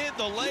assist. Kidd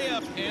the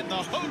layup, and the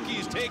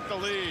Hokies take the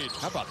lead.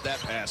 How about that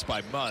pass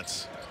by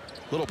Mutts?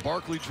 Little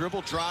Barkley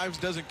dribble, drives,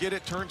 doesn't get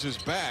it, turns his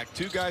back.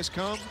 2 guys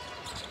come.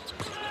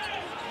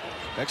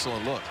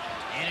 Excellent look.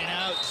 In and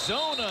out,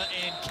 Zona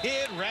and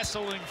Kidd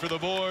wrestling for the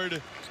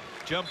board.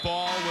 Jump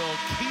ball will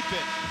keep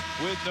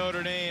it with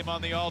Notre Dame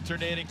on the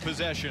alternating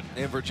possession.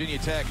 And Virginia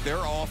Tech, they're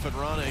off and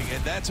running,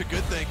 and that's a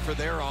good thing for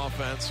their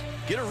offense.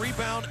 Get a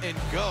rebound and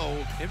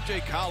go. MJ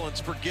Collins,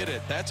 forget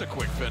it. That's a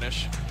quick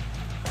finish.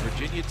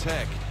 Virginia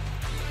Tech,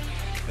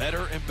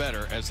 better and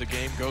better as the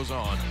game goes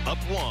on. Up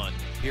 1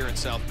 here in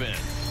South Bend.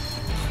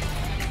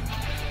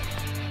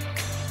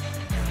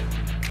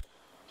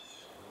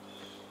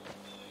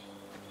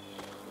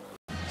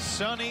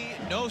 Sunny,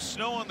 no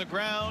snow on the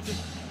ground.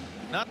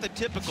 Not the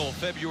typical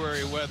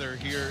February weather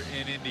here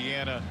in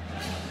Indiana.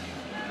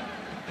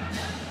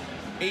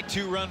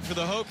 8-2 run for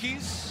the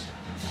Hokies.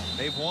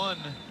 They've won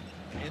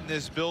in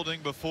this building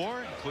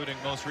before, including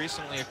most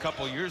recently a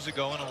couple years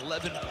ago, an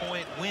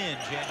 11-point win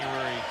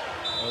January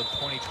of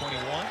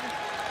 2021.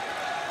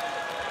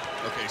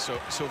 Okay,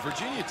 so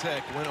Virginia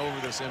Tech went over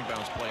this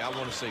inbounds play, I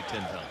want to say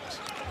 10 times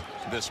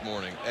this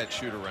morning at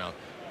shoot-around.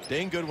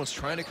 Dane Goodwin's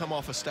trying to come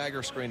off a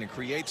stagger screen and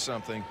create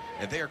something,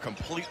 and they are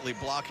completely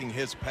blocking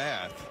his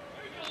path.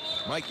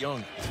 Mike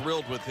Young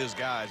thrilled with his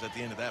guys at the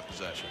end of that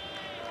possession.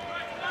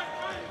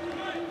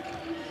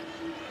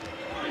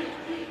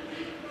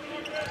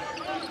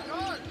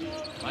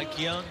 Mike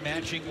Young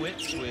matching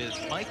wits with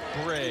Mike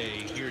Bray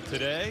here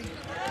today.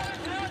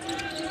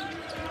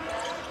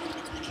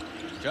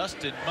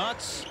 Justyn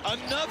Mutts,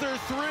 another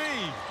 3.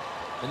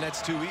 And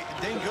that's too easy.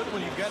 Dane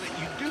Goodwin, you've got it.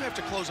 You do have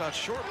to close out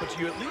short, but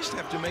you at least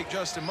have to make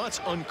Justyn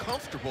Mutts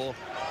uncomfortable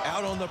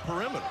out on the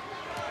perimeter.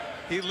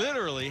 He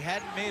literally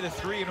hadn't made a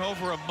 3 in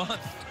over a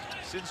month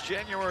since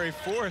January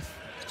 4th,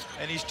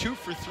 and he's 2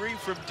 for 3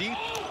 from deep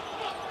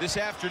this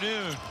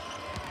afternoon.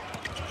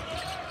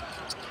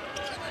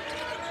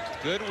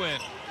 Goodwin,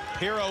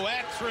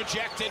 pirouettes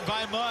rejected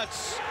by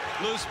Mutts.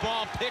 Loose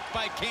ball picked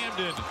by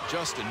Camden.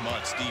 Justyn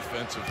Mutts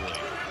defensively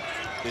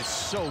is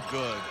so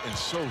good and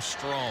so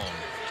strong.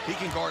 he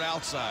can guard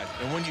outside.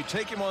 And when you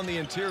take him on the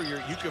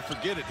interior, you can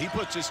forget it. He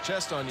puts his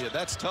chest on you.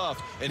 That's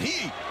tough. And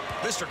he,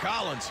 Mr.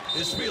 Collins,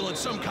 is feeling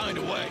some kind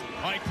of way.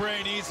 Mike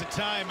Bray needs a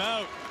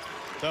timeout.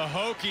 The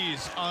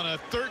Hokies on a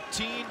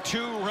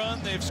 13-2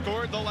 run. They've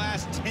scored the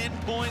last 10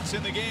 points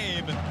in the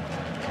game.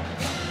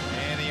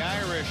 And the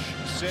Irish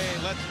say,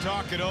 let's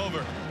talk it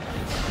over.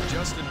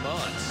 Justyn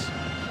Mutts.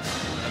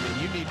 I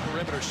mean, you need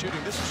perimeter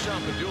shooting. This is Sean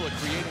Padula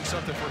creating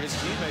something for his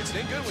teammates. It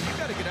ain't good when you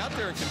got to get out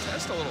there and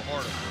contest a little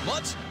harder.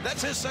 Mutts,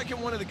 that's his second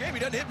one of the game. He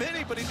doesn't hit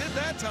many, but he did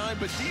that time.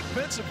 But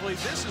defensively,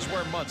 this is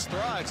where Mutts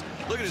thrives.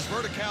 Look at his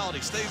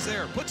verticality. Stays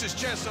there, puts his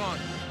chest on,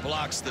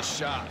 blocks the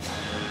shot.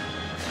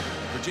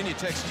 Virginia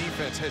Tech's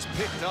defense has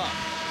picked up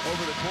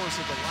over the course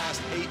of the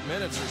last 8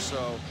 minutes or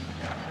so.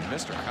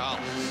 Mr.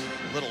 Collins,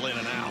 little in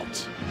and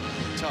out.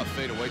 Tough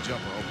fadeaway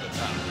jumper over the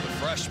top. The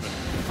freshman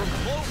from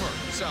Clover,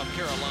 South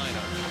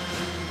Carolina,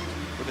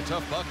 with a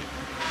tough bucket.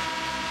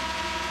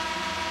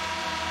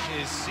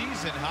 His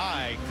season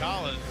high,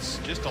 Collins,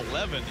 just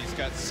 11. He's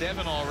got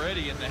 7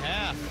 already in the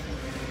half.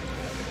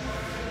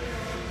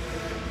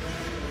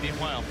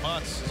 Meanwhile,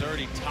 Mutts has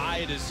already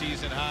tied his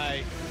season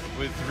high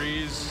with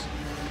threes.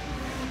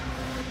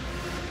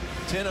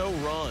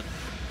 10-0 run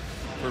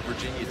for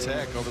Virginia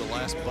Tech over the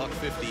last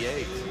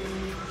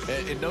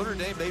 $158. In Notre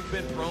Dame, they've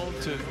been prone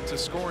to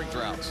scoring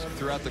droughts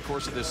throughout the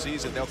course of this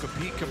season. They'll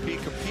compete.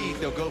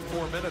 They'll go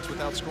 4 minutes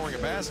without scoring a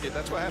basket.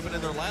 That's what happened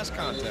in their last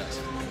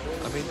contest.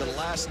 I mean, the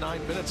last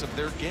 9 minutes of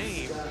their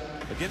game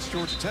against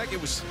Georgia Tech,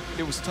 it was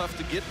tough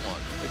to get one.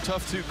 It's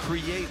tough to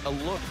create a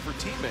look for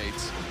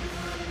teammates.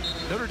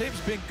 Notre Dame's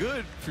been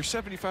good for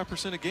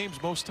 75% of games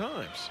most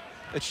times.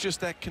 It's just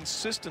that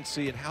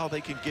consistency and how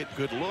they can get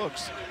good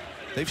looks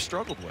they've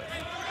struggled with.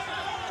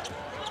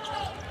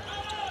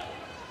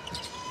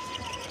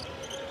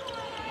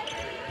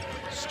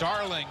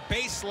 Starling,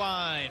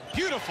 baseline,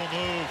 beautiful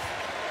move.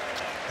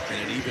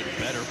 And an even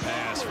better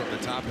pass from the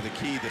top of the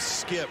key. The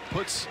skip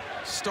puts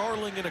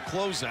Starling in a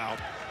closeout.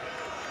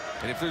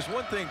 And if there's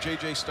one thing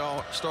J.J.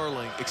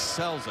 Starling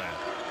excels at,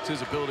 it's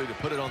his ability to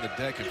put it on the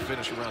deck and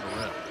finish around the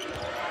rim.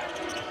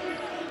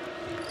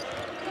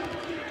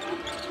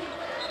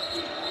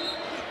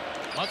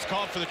 Mutts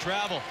called for the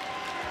travel.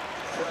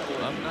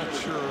 I'm not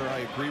sure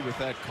I agree with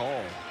that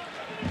call.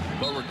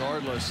 But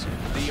regardless,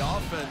 the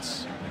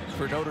offense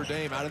for Notre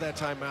Dame out of that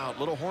timeout.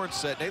 Little horn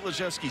set. Nate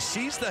Laszewski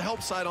sees the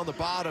help side on the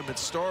bottom, and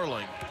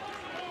Starling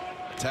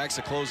attacks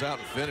the closeout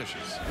and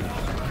finishes.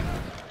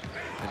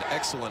 An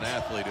excellent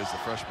athlete is the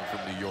freshman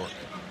from New York.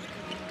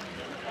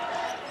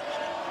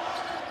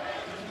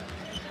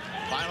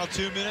 Final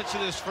 2 minutes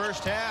of this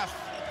first half.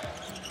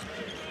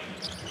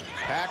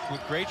 Packed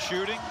with great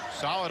shooting,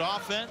 solid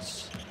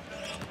offense.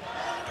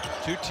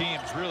 Two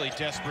teams really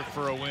desperate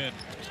for a win.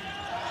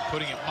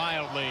 Putting it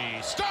mildly,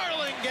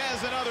 Starling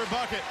has another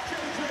bucket.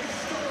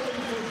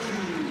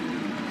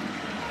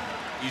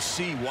 You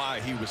see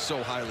why he was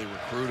so highly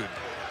recruited.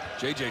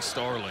 J.J.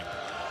 Starling,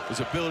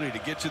 his ability to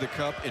get to the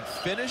cup and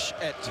finish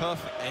at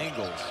tough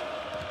angles.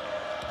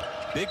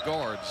 Big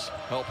guards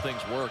help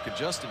things work, and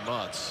Justyn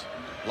Mutts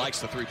likes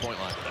the three-point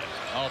line today.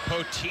 Oh,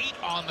 Poteet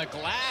on the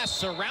glass,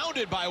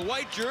 surrounded by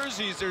white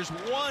jerseys. There's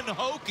one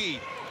Hokie,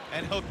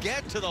 and he'll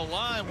get to the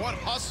line. What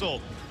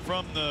hustle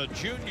from the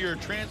junior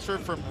transfer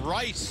from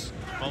Rice,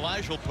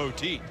 Elijah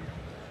Poteet.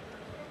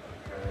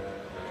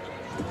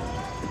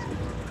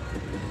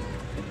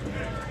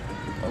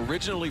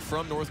 Originally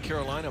from North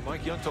Carolina,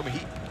 Mike Young told me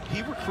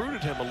he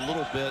recruited him a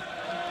little bit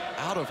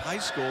out of high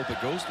school,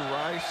 but goes to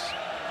Rice,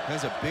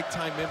 has a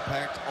big-time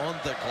impact on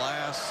the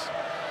glass,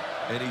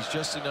 and he's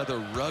just another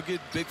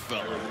rugged big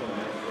fella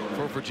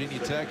for Virginia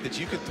Tech that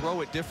you can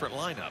throw at different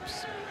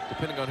lineups,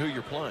 depending on who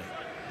you're playing.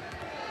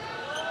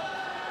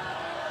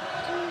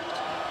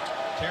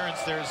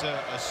 Terrence, there's a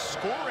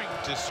scoring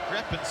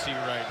discrepancy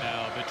right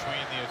now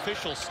between the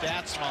official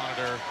stats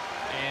monitor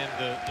and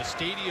the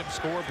stadium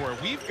scoreboard.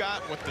 We've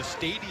got what the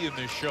stadium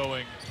is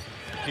showing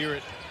here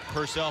at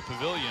Purcell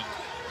Pavilion,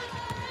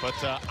 but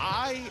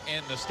I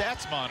and the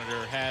stats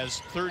monitor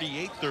has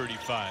 38-35.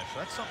 So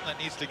that's something that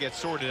needs to get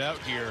sorted out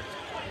here.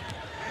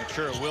 I'm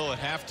sure it will at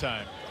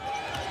halftime.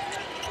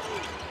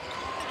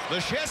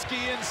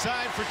 Laszewski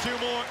inside for 2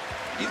 more.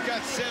 He's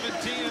got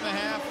 17 and a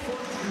half.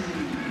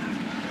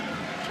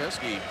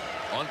 Laszewski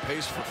on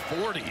pace for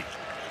 40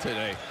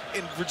 today.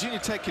 And Virginia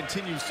Tech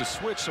continues to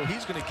switch, so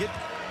he's going to get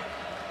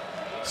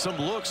some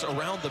looks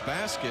around the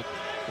basket.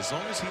 As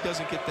long as he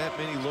doesn't get that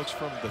many looks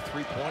from the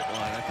three-point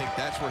line, I think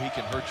that's where he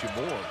can hurt you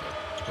more.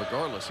 But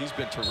regardless, he's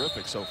been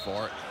terrific so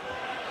far.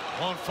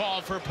 Won't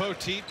fall for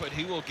Poteet, but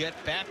he will get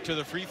back to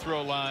the free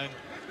throw line.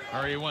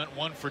 Or he went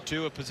 1 for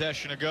 2, a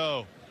possession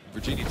ago.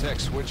 Virginia Tech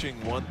switching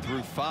 1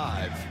 through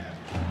 5.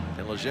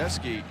 And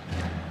Laszewski,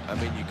 I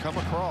mean, you come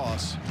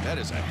across, that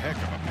is a heck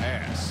of a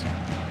pass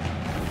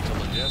to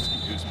Laszewski,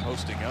 who's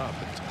posting up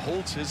and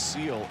holds his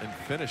seal and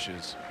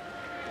finishes.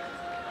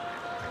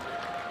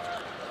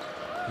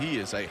 He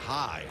is a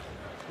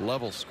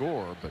high-level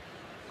scorer, but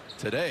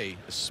today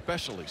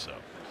especially so.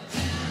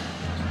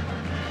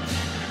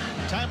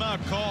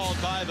 Timeout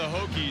called by the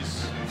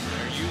Hokies.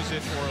 They're use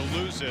it or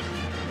lose it.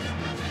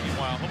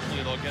 Meanwhile,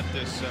 hopefully they'll get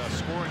this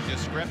scoring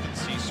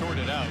discrepancy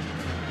sorted out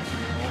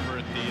over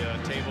at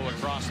the table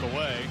across the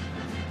way.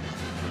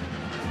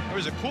 There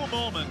was a cool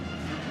moment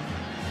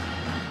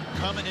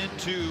coming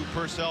into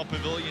Purcell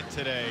Pavilion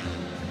today.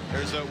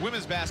 There's a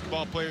women's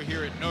basketball player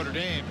here at Notre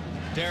Dame,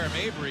 Dara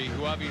Mabry,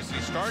 who obviously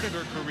started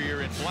her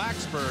career in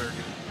Blacksburg,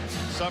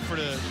 suffered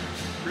a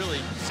really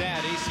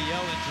sad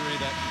ACL injury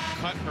that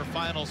cut her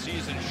final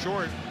season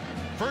short.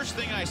 First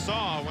thing I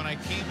saw when I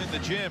came in the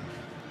gym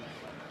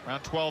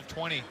around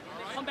 12:20,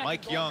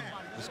 Mike Young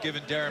was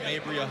giving Dara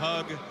Mabry a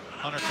hug.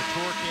 Hunter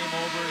Couture came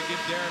over to give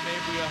Dara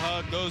Mabry a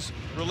hug. Those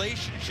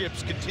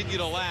relationships continue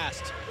to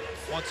last.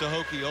 Once a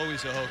Hokie,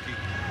 always a Hokie.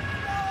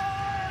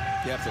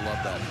 You have to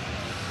love that.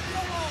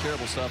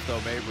 Terrible stuff, though,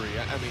 Mabry.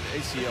 I mean,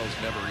 ACL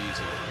is never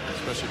easy,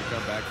 especially to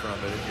come back from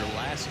it. In your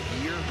last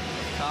year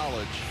of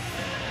college,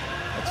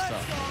 that's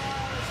tough.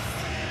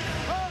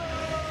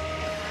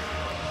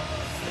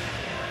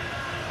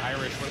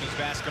 Irish women's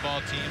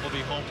basketball team will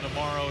be home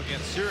tomorrow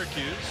against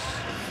Syracuse.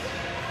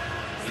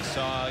 We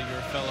saw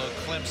your fellow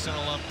Clemson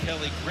alum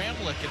Kelly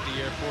Gramlich at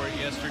the airport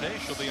yesterday.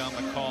 She'll be on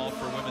the call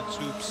for women's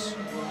hoops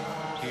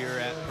here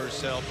at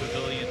Purcell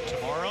Pavilion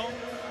tomorrow.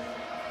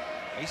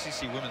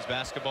 ACC women's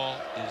basketball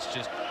is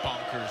just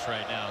bonkers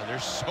right now.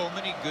 There's so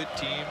many good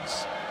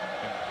teams.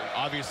 And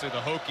obviously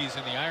the Hokies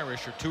and the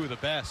Irish are two of the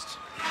best.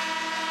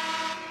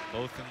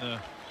 Both in the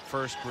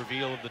first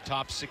reveal of the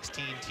top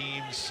 16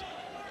 teams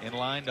in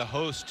line to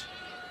host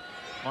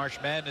March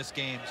Madness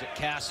games at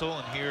Castle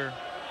and here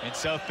in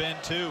South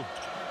Bend too.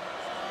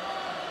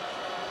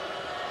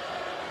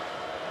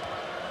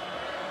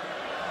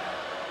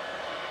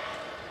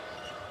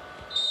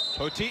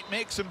 Poteet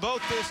makes them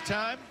both this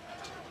time.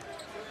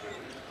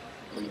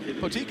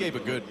 Poteet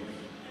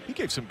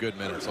gave some good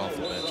minutes off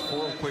the bench.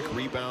 4 quick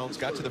rebounds,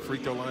 got to the free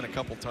throw line a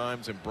couple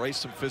times,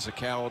 embraced some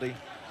physicality.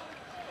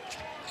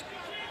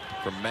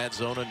 From Matt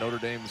Zona, Notre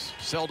Dame's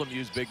seldom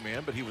used big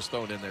man, but he was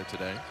thrown in there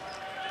today.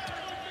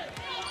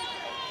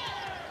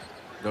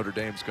 Notre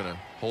Dame's going to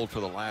hold for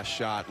the last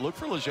shot. Look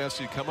for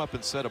Laszewski to come up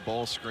and set a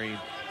ball screen,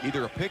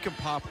 either a pick and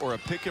pop or a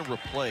pick and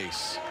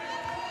replace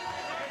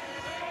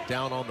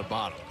down on the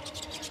bottom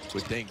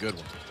with Dane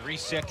Goodwin.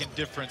 3-second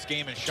difference,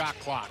 game and shot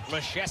clock.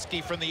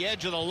 Laszewski from the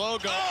edge of the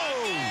logo.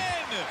 Oh!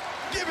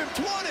 Give him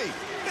 20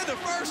 in the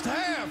first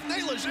half.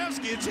 Nate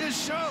Laszewski, it's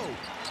his show.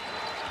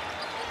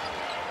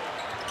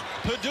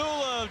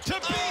 Padula to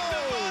beat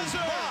the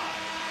buzzer.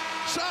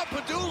 Shot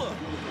Padula.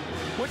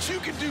 What you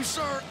can do,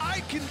 sir, I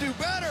can do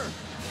better.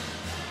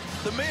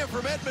 The man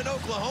from Edmond,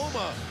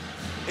 Oklahoma,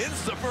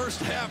 ends the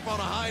first half on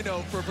a high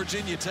note for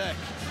Virginia Tech.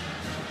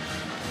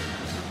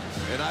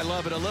 And I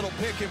love it. A little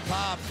pick and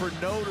pop for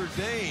Notre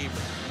Dame.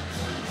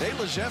 Nate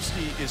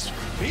Laszewski is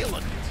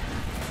feeling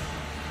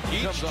it.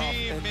 He comes off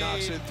and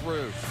knocks it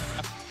through.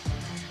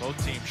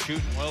 Both teams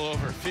shooting well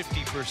over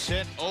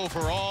 50%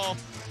 overall.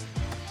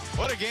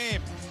 What a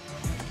game.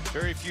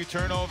 Very few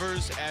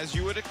turnovers, as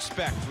you would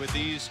expect with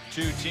these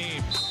two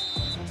teams.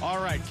 All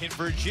right, can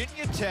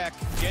Virginia Tech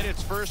get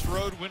its first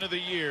road win of the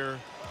year,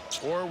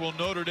 or will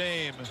Notre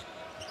Dame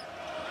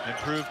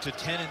improve to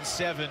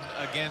 10-7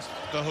 against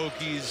the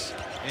Hokies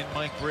in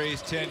Mike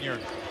Brey's tenure?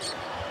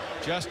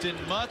 Justyn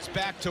Mutts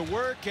back to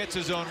work, gets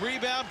his own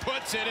rebound,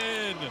 puts it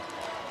in.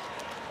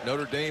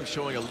 Notre Dame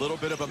showing a little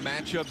bit of a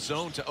matchup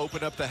zone to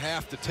open up the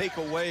half, to take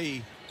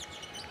away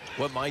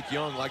what Mike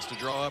Young likes to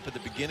draw up at the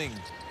beginning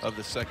of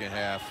the second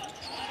half.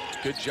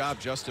 Good job,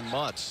 Justyn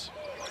Mutts,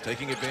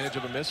 taking advantage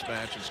of a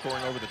mismatch and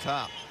scoring over the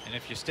top. And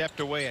if you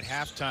stepped away at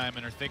halftime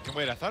and are thinking,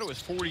 wait, I thought it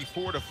was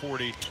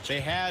 44-40, they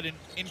had an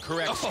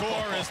incorrect score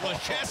as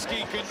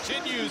Laszewski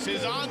continues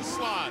his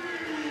onslaught.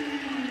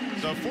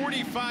 So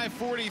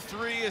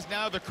 45-43 is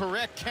now the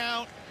correct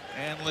count,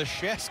 and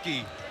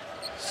Laszewski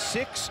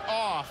 6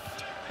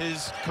 off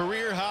his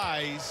career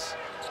highs.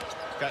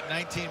 Got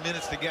 19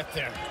 minutes to get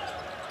there.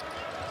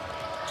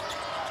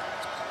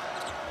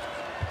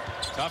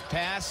 Tough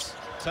pass,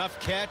 tough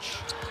catch.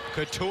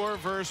 Couture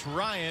versus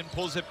Ryan,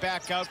 pulls it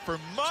back out for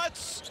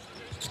Mutts.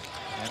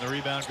 And the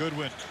rebound,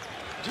 Goodwin.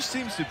 Just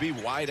seems to be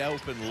wide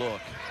open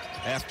look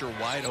after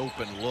wide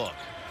open look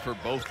for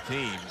both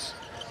teams.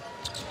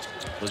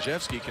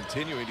 Laszewski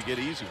continuing to get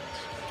easy ones.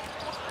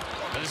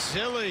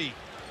 Basile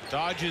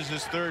dodges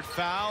his third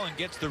foul and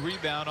gets the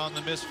rebound on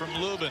the miss from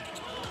Lubin.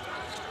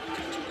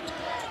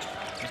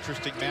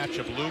 Interesting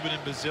matchup. Lubin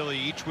and Basile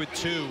each with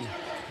 2.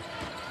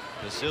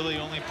 Basile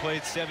only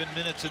played 7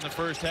 minutes in the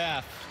first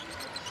half.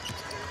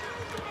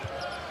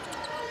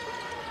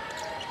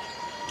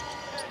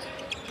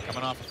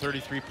 Coming off a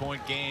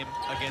 33-point game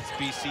against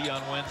BC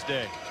on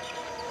Wednesday.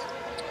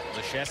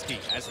 Laszewski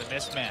has the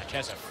mismatch,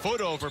 has a foot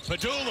over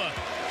Padula.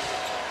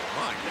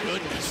 My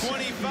goodness.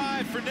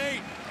 25 for Nate.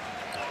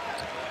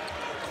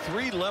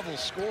 3-level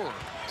scorer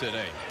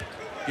today.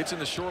 Gets in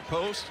the short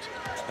post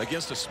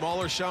against a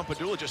smaller Sean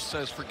Padula, just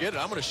says, forget it,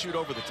 I'm going to shoot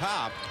over the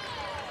top.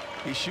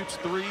 He shoots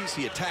threes,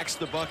 he attacks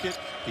the bucket,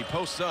 he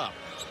posts up.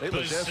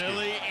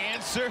 Basile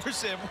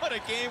answers, and what a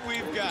game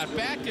we've got.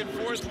 Back and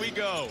forth we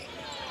go.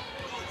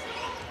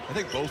 I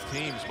think both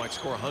teams might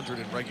score 100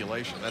 in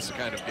regulation. That's the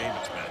kind of game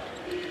it's been.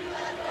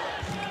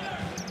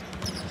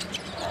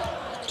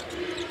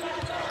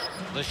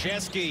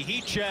 Laszewski,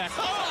 heat check.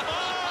 Oh,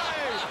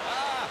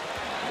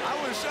 I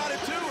would have shot it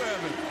too,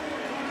 Evan.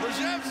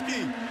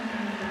 Laszewski,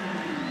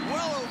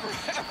 well over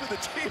half of the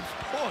team's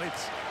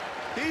points.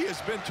 He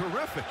has been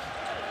terrific.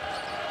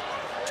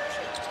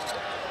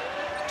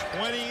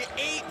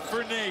 28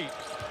 for Nate.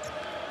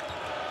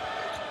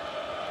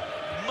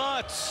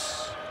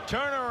 Mutts,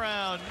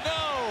 turnaround, no.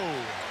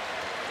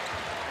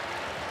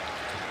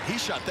 He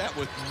shot that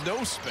with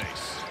no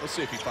space. Let's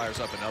see if he fires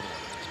up another one.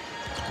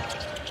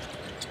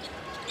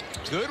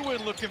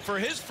 Goodwin looking for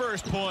his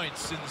first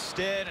points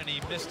instead, and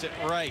he missed it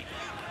right.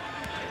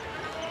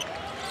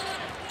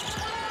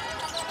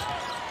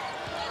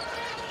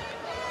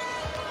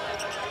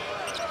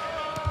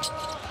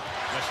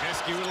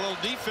 Laszewski with a little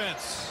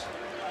defense.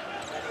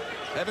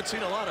 Haven't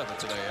seen a lot of it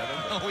today,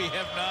 Evan. No, we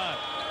have not.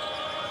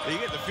 You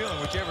get the feeling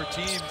whichever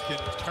team can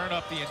turn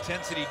up the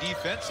intensity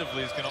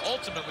defensively is going to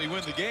ultimately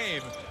win the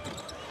game.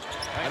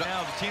 Right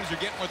now, the teams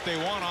are getting what they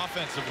want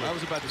offensively. I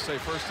was about to say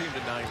first team to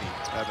 90,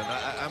 Evan.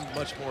 I'm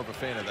much more of a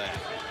fan of that.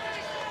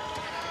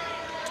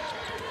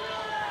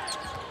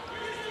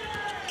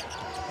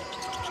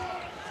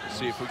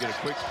 See if we get a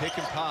quick pick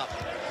and pop.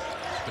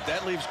 But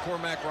that leaves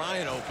Cormac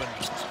Ryan open.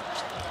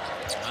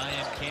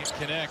 Ryan can't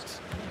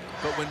connect.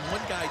 But when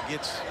one guy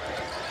gets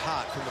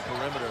hot from the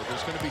perimeter,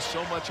 there's going to be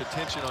so much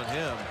attention on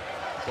him.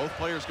 Both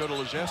players go to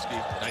Laszewski.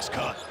 Nice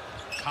cut.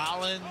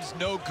 Collins,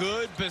 no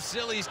good.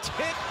 Basile's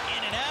tip,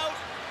 in and out.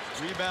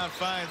 Rebound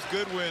finds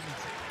Goodwin.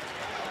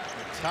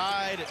 We're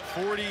tied at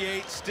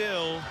 48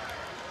 still.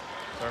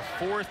 It's our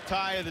fourth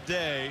tie of the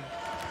day.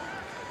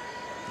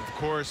 Of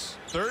course,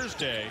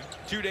 Thursday,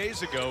 2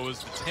 days ago,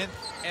 was the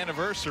 10th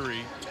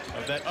anniversary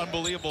of that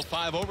unbelievable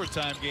 5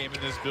 overtime game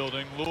in this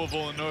building.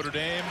 Louisville and Notre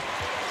Dame.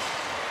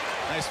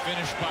 Nice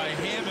finish by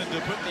Hammond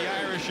to put the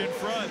Irish in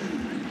front.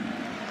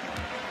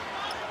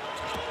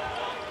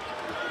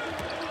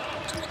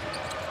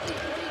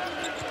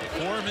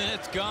 Four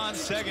minutes gone,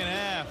 second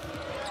half.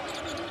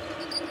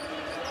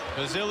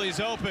 Basile's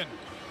open.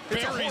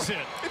 Buries it.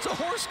 It's a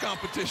horse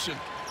competition.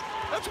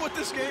 That's what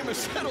this game has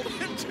settled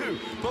into.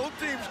 Both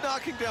teams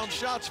knocking down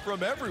shots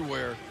from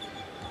everywhere.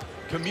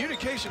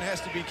 Communication has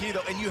to be key,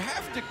 though, and you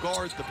have to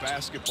guard the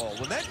basketball.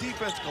 When that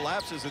defense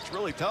collapses, it's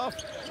really tough.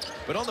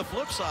 But on the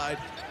flip side,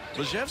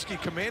 Laszewski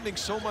commanding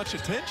so much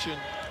attention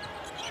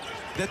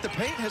that the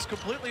paint has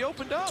completely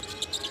opened up.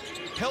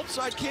 Help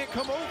side can't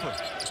come over.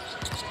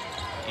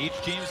 Each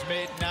team's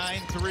made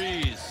 9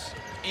 threes.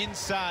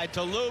 Inside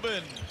to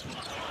Lubin.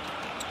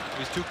 He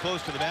was too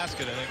close to the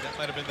basket. I think that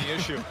might have been the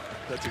issue.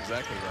 That's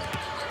exactly right.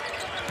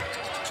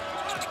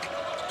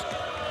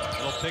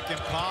 Little pick and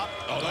pop.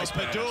 Oh, nice.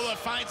 Padula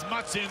finds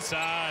Mutts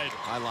inside.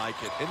 I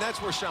like it. And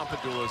that's where Sean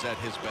Padula is at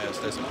his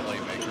best as a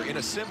playmaker. In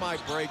a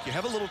semi-break, you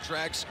have a little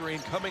drag screen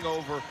coming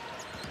over,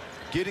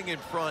 getting in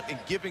front and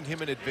giving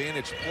him an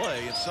advantage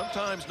play. And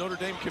sometimes Notre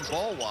Dame can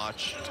ball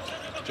watch.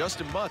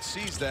 Justyn Mutts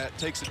sees that,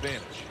 takes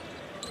advantage.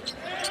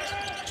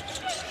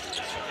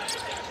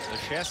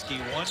 Laszewski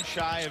one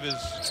shy of his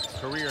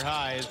career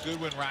high as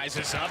Goodwin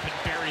rises up and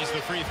buries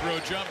the free throw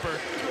jumper.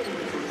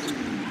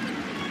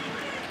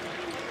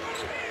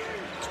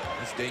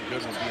 This Dane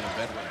Goodwin being a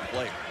veteran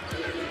player.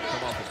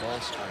 Come off the ball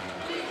screen.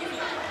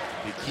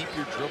 You keep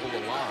your dribble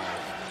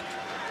alive.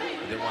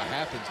 And then what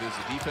happens is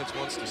the defense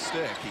wants to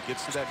stick. He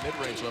gets to that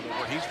mid-range level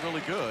where he's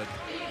really good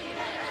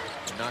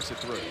and knocks it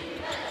through.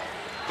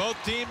 Both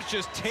teams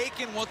just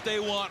taking what they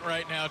want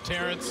right now,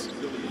 Terrence.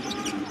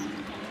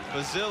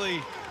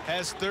 Basile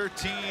has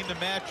 13 to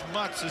match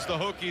Mutts as the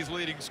Hokies'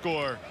 leading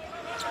scorer.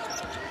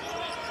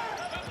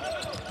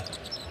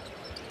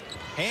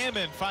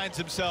 Hammond finds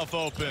himself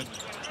open.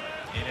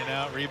 In and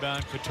out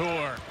rebound,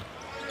 Couture.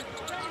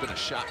 It's been a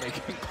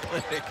shot-making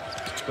clinic.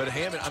 But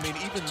Hammond, I mean,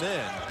 even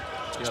then,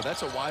 you know,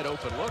 that's a wide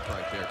open look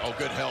right there. Oh,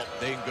 good help.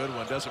 Dane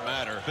Goodwin, doesn't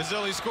matter.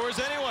 Basile scores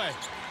anyway.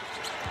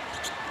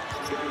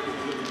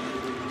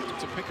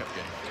 It's a pickup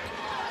game.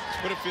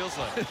 That's what it feels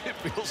like.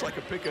 It feels like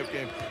a pickup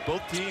game.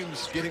 Both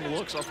teams getting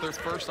looks off their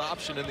first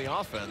option in the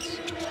offense.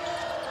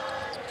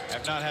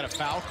 Have not had a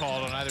foul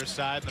called on either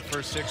side in the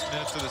first 6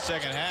 minutes of the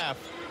second half,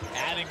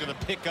 adding to the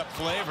pickup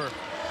flavor.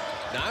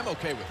 Now, I'm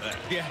okay with that.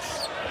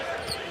 Yes.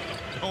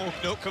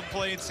 No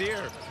complaints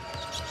here.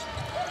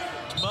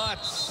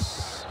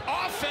 Mutts,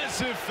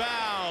 offensive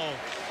foul.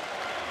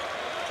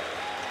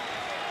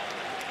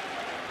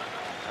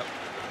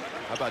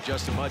 How about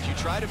Justyn Mutts? You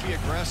try to be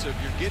aggressive.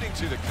 You're getting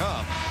to the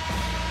cup.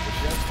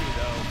 Laszewski,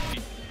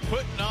 though,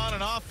 putting on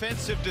an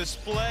offensive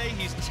display.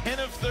 He's 10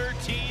 of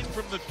 13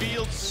 from the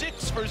field,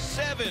 6 for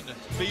 7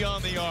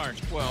 beyond the arc.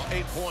 Well,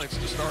 8 points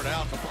to start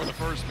out before the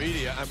first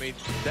media. I mean,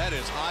 that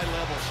is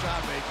high-level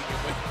shot making.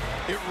 And when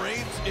it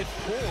rains, it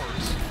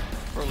pours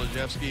for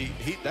Laszewski.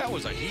 That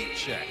was a heat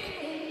check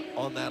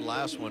on that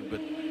last one, but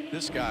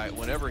this guy,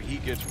 whenever he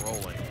gets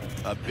rolling,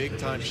 a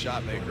big-time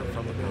shot maker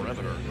from the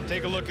perimeter.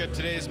 Take a look at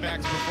today's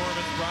Max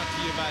Performance, brought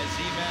to you by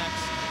Z-Max.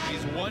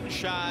 He's one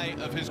shy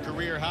of his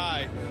career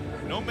high.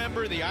 No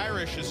member of the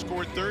Irish has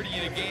scored 30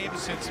 in a game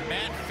since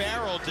Matt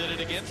Farrell did it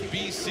against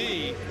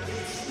BC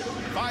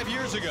 5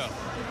 years ago.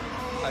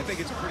 I think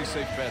it's a pretty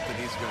safe bet that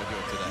he's going to do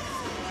it today.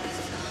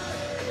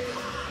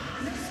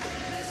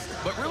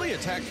 But really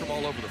attacked from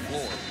all over the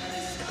floor.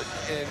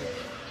 And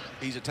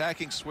he's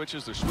attacking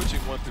switches. They're switching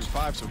 1 through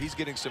 5, so he's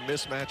getting some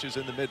mismatches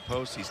in the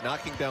mid-post. He's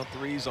knocking down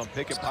threes on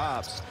pick and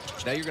pops.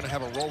 Now you're going to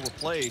have a roll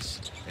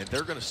replace, and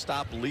they're going to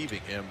stop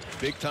leaving him.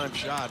 Big-time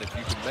shot if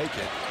you can make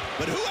it.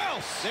 But who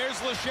else? There's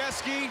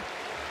Laszewski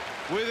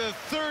with a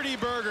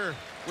 30-burger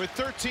with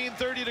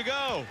 13:30 to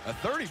go. A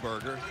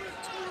 30-burger?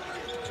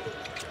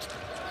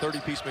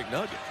 30-piece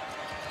McNugget.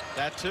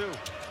 That too.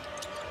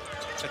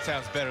 That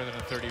sounds better than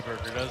a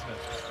 30-burger, doesn't it?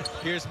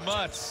 Here's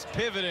Mutts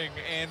pivoting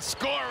and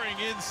scoring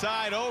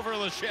inside over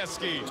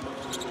Laszewski.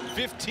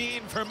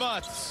 15 for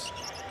Mutts.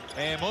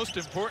 And most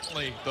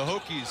importantly, the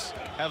Hokies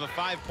have a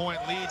 5-point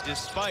lead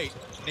despite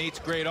Nate's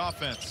great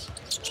offense.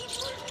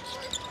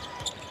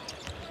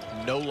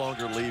 No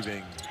longer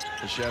leaving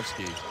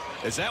Laszewski.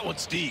 As that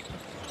one's deep.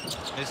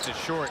 Missed it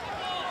short.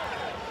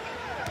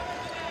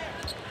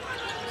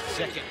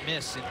 Second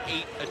miss in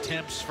 8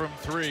 attempts from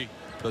 3.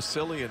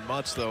 Basile and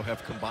Mutts, though,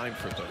 have combined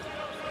for 30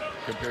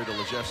 compared to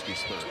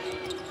Laszewski's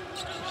 30.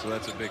 So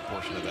that's a big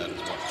portion of that as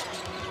well.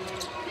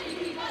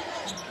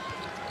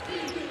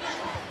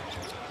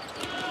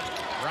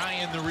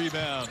 Ryan the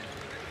rebound.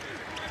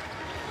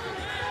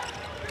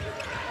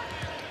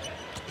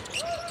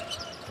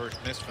 First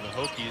miss for the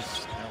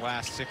Hokies in their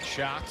last 6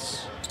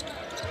 shots.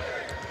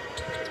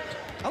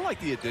 I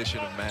like the addition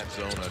of Matt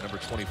Zona, number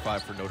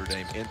 25 for Notre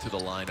Dame, into the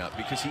lineup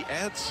because he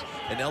adds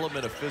an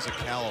element of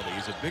physicality.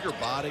 He's a bigger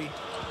body.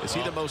 Is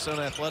he the most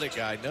unathletic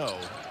guy? No.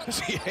 Does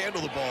he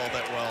handle the ball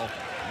that well?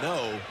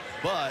 No.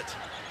 But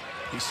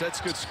he sets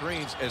good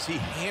screens as he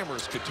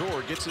hammers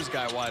Couture, gets his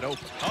guy wide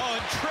open. Oh,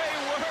 and Trey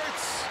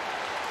Wirtz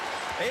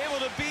able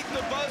to beat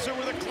the buzzer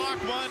with a clock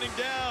winding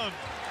down.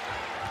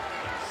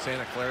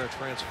 Santa Clara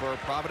transfer,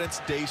 Providence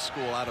Day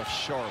School out of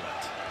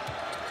Charlotte.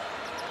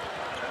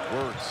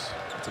 Wirtz.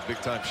 It's a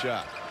big-time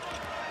shot.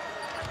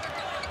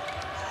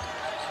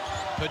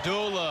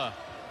 Padula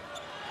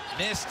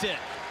missed it.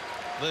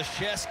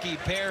 Laszewski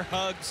bear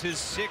hugs his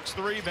 6th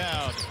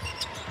rebound.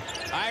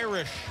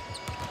 Irish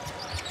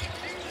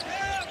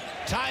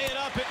tie it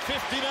up at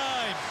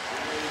 59.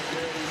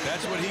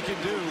 That's what he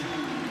can do.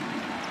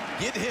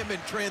 Get him in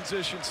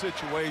transition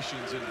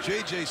situations, and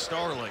J.J.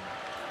 Starling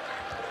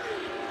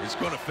is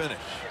going to finish.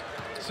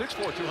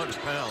 6'4", 200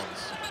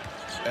 pounds.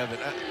 Evan,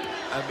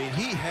 I mean,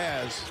 he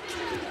has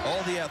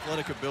all the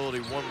athletic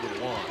ability one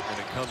would want when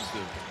it comes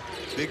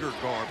to bigger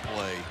guard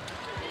play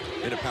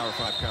in a Power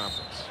 5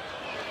 conference.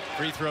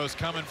 Free throws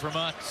coming from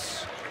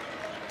Mutts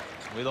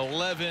with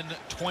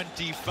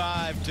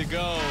 11:25 to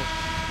go.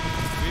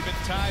 We've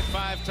been tied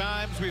 5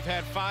 times. We've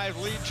had 5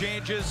 lead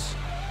changes.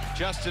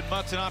 Justyn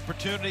Mutts an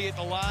opportunity at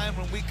the line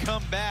when we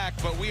come back,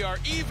 but we are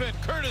even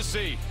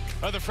courtesy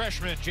of the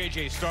freshman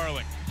J.J.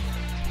 Starling.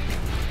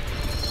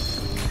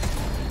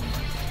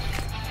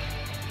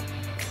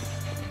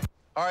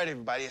 All right,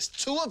 everybody, it's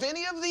 2 of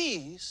any of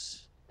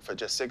these for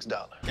just $6.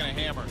 Gonna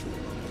hammer.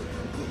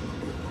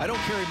 I don't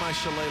carry my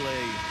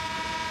shillelagh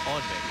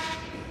on me.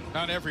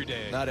 Not every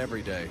day. Not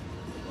every day.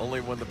 Only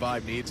when the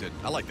vibe needs it.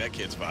 I like that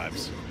kid's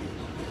vibes.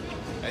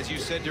 As you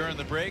said during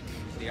the break,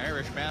 the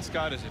Irish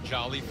mascot is a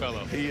jolly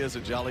fellow. He is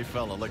a jolly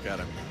fellow. Look at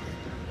him.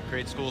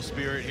 Great school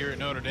spirit here at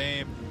Notre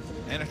Dame.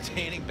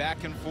 Entertaining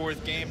back and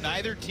forth game.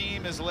 Neither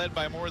team is led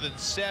by more than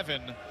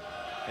 7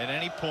 at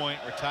any point.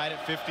 We're tied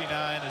at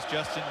 59 as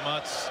Justyn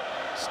Mutts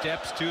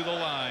steps to the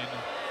line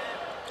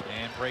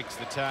and breaks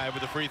the tie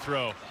with a free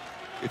throw.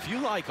 If you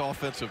like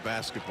offensive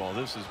basketball,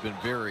 this has been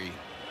very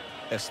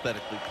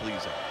aesthetically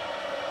pleasing.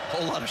 A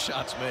whole lot of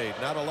shots made,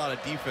 not a lot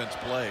of defense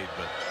played,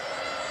 but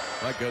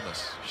my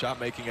goodness, shot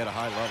making at a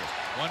high level.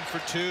 1 for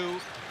 2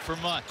 for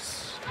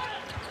Mutts.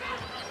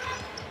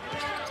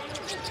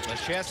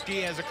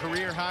 Laszewski has a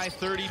career high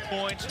 30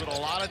 points with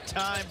a lot of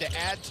time to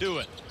add to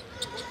it.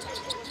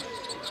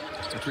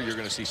 That's where you're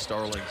going to see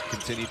Starling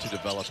continue to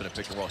develop in a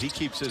pick and roll. He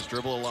keeps his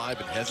dribble alive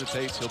and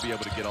hesitates. He'll be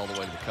able to get all the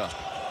way to the cup.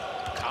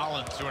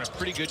 Collins doing a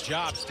pretty good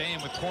job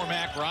staying with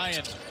Cormac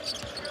Ryan.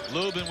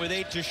 Lubin with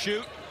 8 to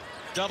shoot.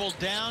 Doubled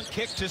down,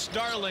 kick to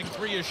Starling.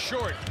 3 is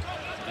short.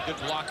 A good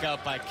block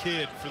out by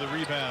Kidd for the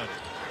rebound.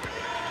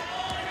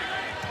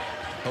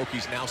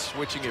 Hokies now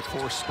switching at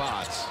 4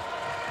 spots.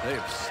 They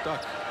have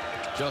stuck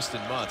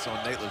Justyn Mutts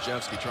on Nate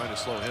Laszewski, trying to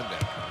slow him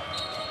down.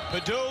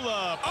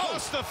 Padula,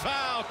 post the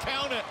foul,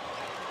 count it.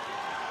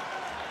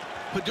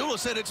 Padula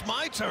said, "It's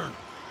my turn."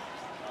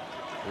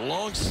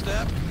 Long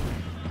step,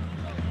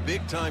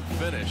 big time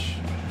finish.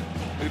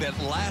 Look, that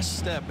last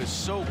step is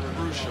so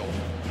crucial.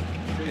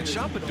 And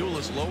Sean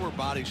Padula's lower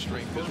body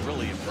strength is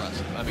really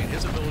impressive. I mean,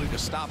 his ability to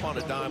stop on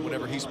a dime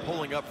whenever he's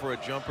pulling up for a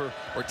jumper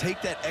or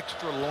take that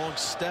extra long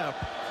step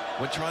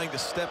when trying to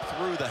step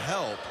through the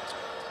help.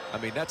 I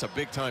mean, that's a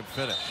big time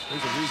finish.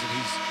 There's a reason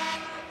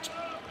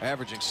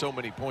averaging so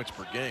many points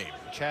per game.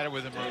 Chatted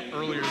with him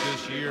earlier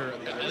this year.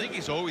 I think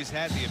he's always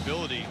had the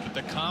ability, but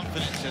the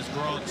confidence has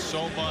grown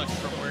so much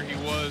from where he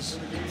was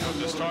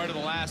from the start of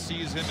the last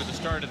season to the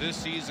start of this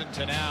season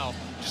to now.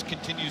 Just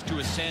continues to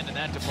ascend in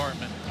that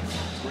department.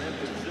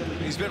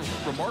 He's been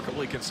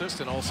remarkably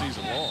consistent all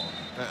season long.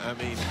 I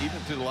mean, even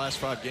through the last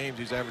 5 games,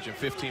 he's averaging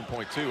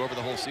 15.2. Over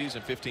the whole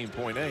season,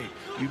 15.8.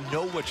 You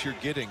know what you're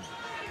getting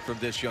from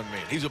this young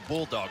man. He's a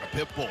bulldog, a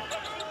pit bull,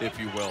 if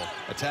you will,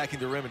 attacking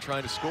the rim and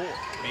trying to score.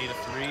 Made a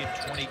 3 in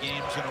 20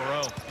 games in a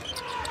row.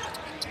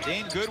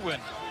 Dane Goodwin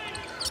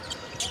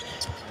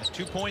has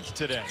 2 points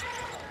today.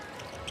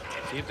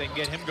 See if they can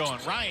get him going.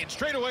 Ryan,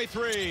 straightaway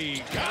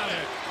 3. Got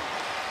it.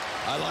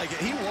 I like it.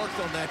 He worked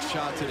on that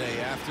shot today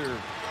after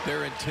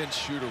their intense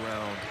shoot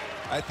around.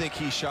 I think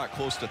he shot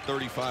close to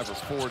 35 or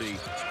 40,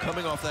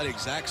 coming off that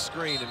exact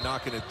screen and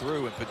knocking it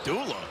through. And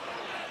Padula,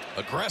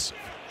 aggressive.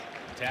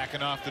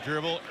 Attacking off the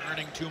dribble,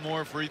 earning 2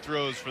 more free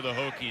throws for the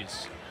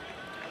Hokies.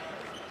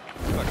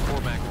 But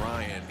Cormac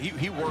Ryan,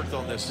 he worked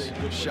on this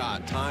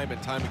shot time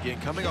and time again,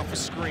 coming off a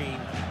screen,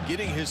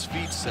 getting his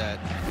feet set.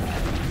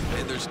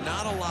 And there's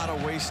not a lot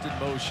of wasted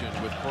motion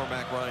with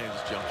Cormac Ryan's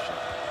jump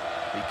shot.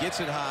 He gets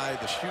it high,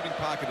 the shooting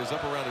pocket is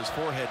up around his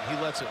forehead, and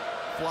he lets it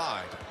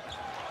fly.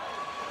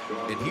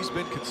 And he's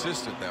been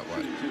consistent that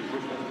way.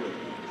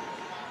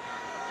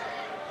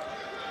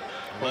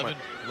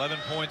 11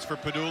 points for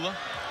Padula.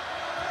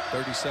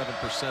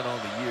 37% on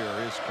the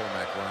year is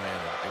Cormac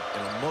Ryan,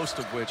 and most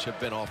of which have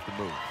been off the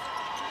move.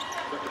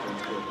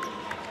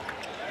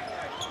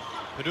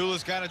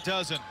 Padula's got a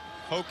dozen.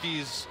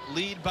 Hokies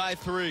lead by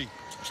 3.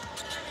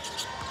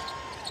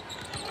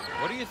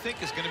 What do you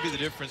think is going to be the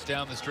difference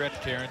down the stretch,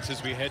 Terrence,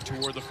 as we head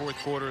toward the 4th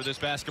quarter of this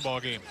basketball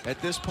game? At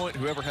this point,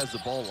 whoever has the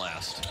ball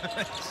last.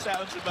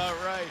 Sounds about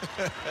right.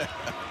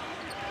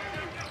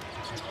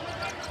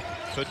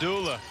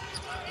 Padula.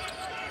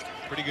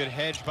 Pretty good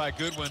hedge by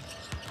Goodwin.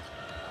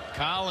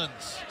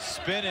 Collins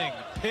spinning,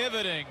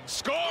 pivoting,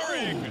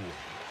 scoring.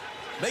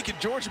 Ooh. Making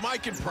George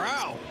Mikan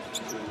proud.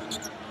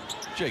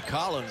 Jay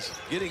Collins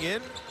getting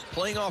in,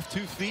 playing off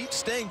 2 feet,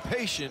 staying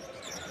patient,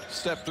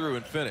 step through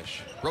and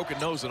finish. Broken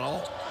nose and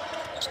all.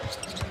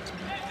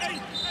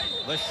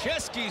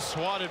 Laszewski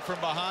swatted from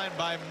behind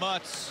by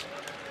Mutts,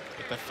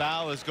 but the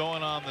foul is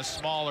going on the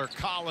smaller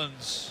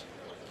Collins.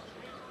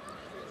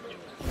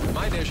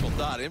 My initial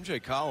thought,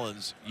 MJ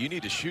Collins, you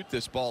need to shoot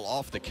this ball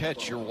off the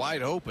catch. You're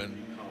wide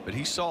open, but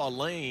he saw a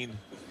lane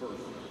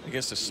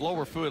against a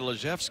slower footed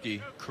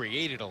Laszewski.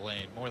 Created a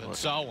lane more than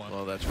saw one.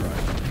 Well, that's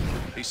right.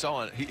 He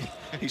saw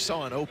he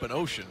saw an open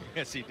ocean.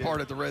 Yes, he did.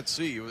 Part of the Red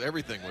Sea.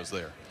 Everything was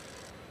there.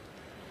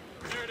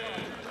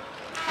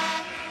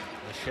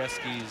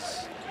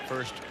 Laszewski's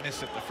first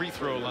miss at the free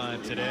throw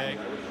line today.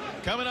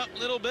 Coming up a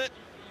little bit.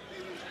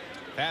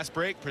 Fast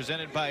break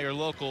presented by your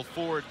local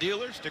Ford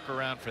dealer. Stick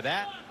around for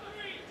that.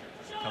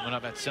 Coming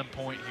up at some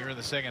point here in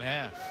the second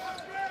half.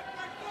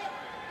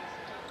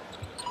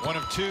 1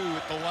 of 2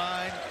 at the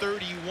line.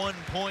 31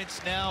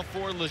 points now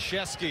for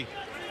Laszewski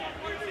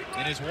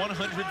in his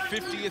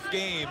 150th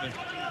game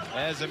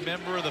as a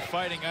member of the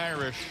Fighting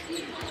Irish.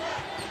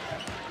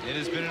 It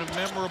has been a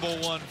memorable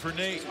one for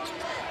Nate.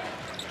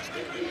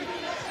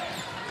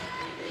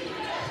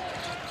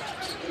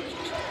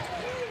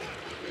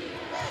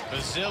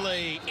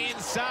 Basile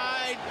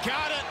inside,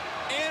 got it,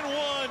 and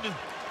 1.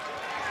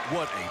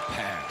 What a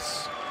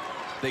pass.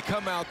 They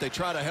come out, they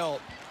try to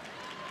help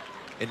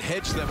and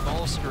hedge that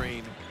ball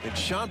screen, and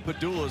Sean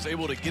Padula is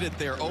able to get it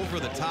there over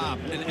the top.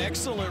 An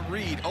excellent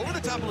read over the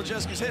top of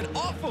Laszewski's head,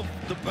 off of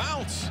the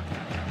bounce.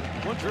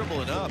 1 dribble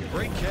and up,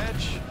 great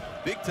catch,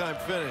 big time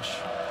finish.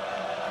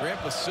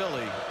 Grant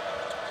Basile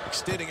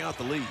extending out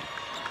the lead.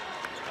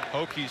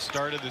 Hokies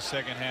started the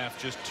second half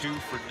just 2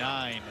 for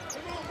 9.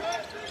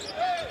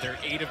 They're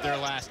 8 of their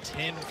last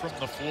 10 from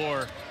the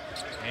floor,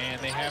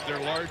 and they have their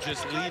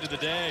largest lead of the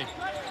day.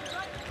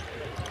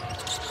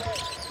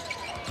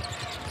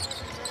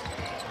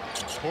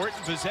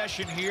 Important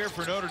possession here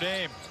for Notre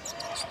Dame.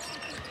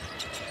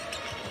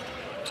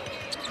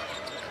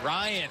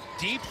 Ryan,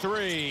 deep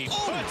 3,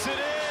 puts it in.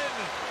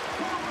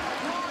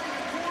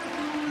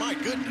 My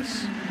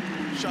goodness,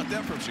 shot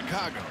that from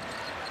Chicago.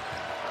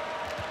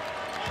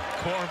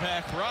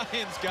 Cormac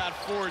Ryan's got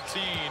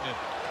 14.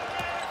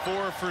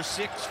 4 for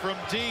 6 from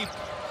deep.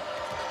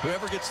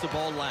 Whoever gets the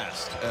ball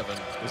last, Evan,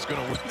 is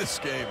going to win this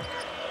game.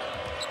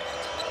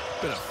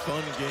 Been a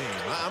fun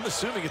game. I'm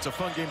assuming it's a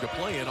fun game to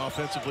play in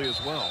offensively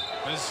as well.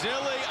 Basile,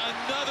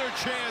 another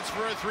chance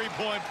for a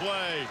 3-point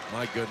play.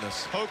 My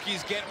goodness.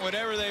 Hokies getting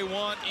whatever they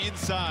want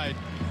inside.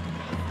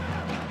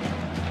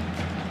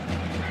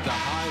 The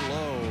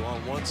high-low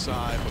on one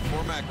side, but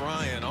Cormac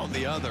Ryan on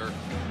the other.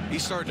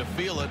 He's starting to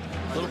feel it.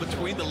 A little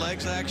between the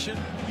legs action.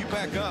 You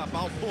back up,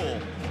 I'll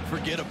pull.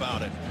 Forget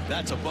about it.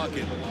 That's a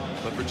bucket.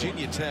 But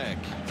Virginia Tech,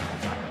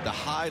 the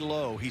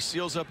high-low. He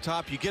seals up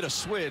top. You get a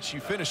switch. You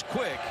finish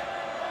quick.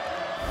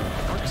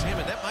 Marcus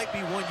Hammond, that might be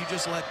one you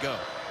just let go.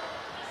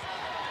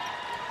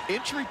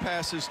 Entry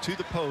passes to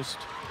the post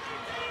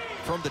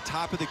from the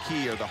top of the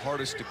key are the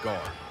hardest to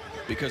guard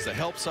because the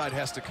help side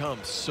has to come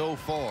so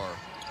far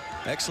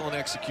Excellent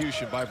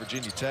execution by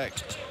Virginia Tech,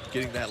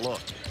 getting that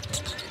look.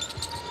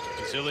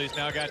 Basile's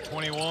now got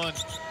 21.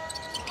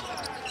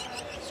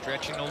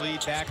 Stretching the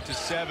lead back to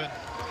 7.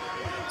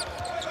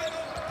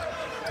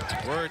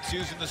 Wirtz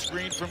using the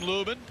screen from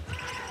Lubin.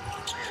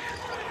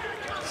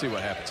 Let's see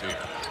what happens here.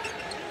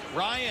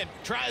 Ryan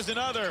tries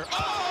another. Oh!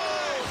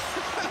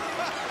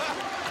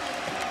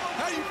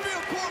 How you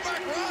feel,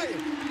 quarterback Ryan?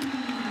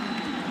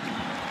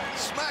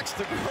 Smacks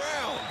the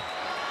ground.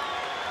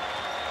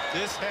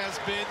 This has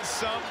been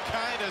some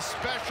kind of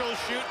special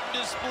shooting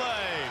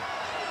display.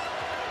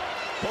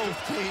 Both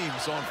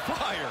teams on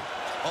fire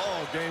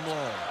all game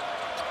long.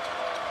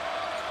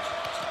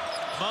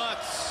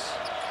 Mutts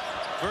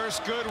versus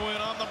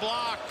Goodwin on the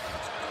block.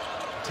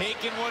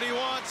 Taking what he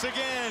wants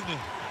again.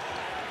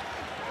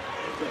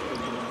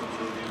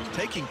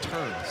 Taking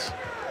turns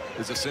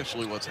is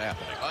essentially what's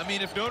happening. I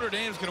mean, if Notre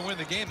Dame's going to win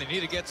the game, they need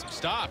to get some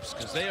stops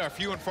because they are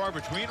few and far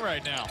between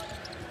right now.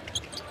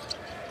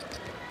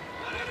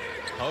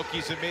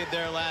 Hokies have made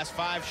their last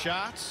 5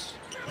 shots.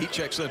 Heat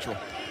check central.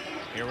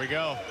 Here we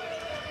go.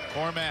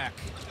 Cormac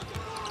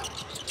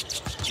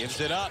gives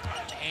it up.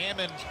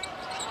 Hammond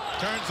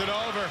turns it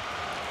over.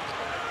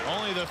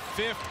 Only the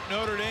 5th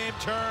Notre Dame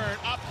turn.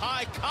 Up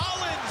high,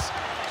 Collins.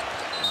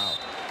 Wow.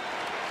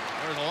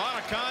 There was a lot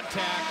of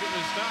contact. It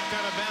was knocked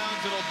out of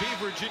bounds. It'll be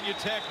Virginia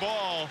Tech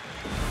ball.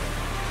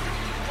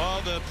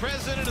 Well, the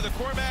president of the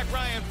Cormac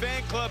Ryan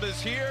fan club is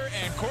here,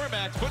 and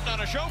Cormac's putting on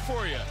a show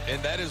for you.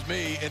 And that is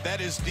me, and that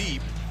is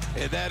deep,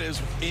 and that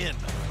is in.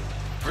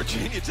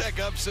 Virginia Tech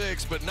up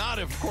 6, but not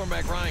if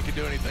Cormac Ryan can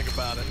do anything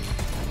about it.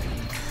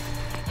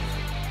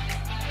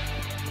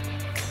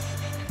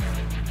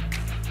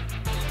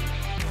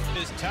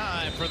 It is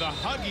time for the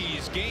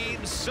Hokies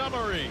game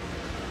summary.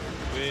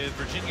 With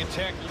Virginia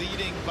Tech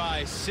leading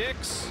by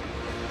 6.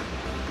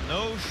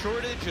 No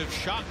shortage of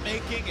shot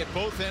making at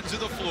both ends of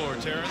the floor,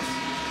 Terrence.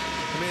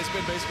 I mean, it's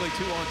been basically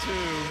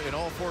 2-on-2, and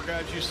all 4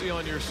 guys you see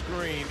on your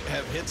screen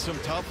have hit some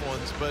tough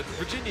ones, but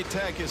Virginia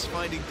Tech is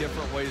finding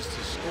different ways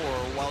to score,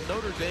 while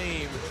Notre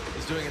Dame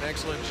is doing an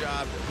excellent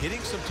job hitting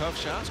some tough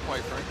shots,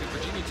 quite frankly.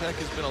 Virginia Tech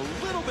has been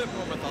a little bit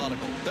more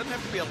methodical. Doesn't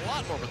have to be a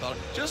lot more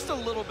methodical, just a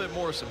little bit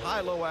more. Some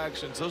high-low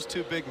actions. Those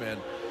 2 big men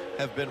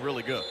have been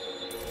really good.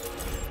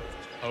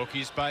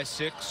 Hokies by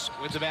 6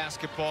 with the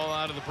basketball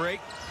out of the break.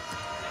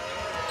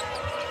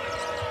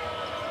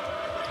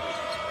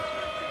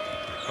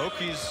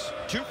 Hokies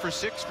 2 for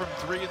 6 from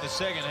 3 in the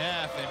second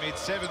half. They made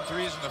 7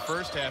 threes in the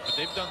first half, but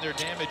they've done their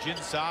damage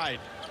inside.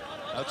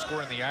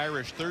 Outscoring the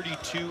Irish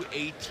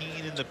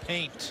 32-18 in the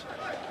paint.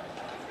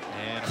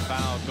 And a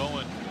foul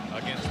going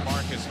against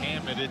Marcus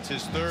Hammond. It's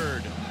his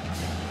 3rd.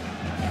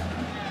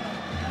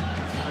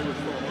 Irish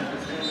ball,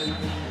 Marcus Hammond,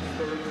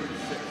 3rd and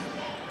 6th.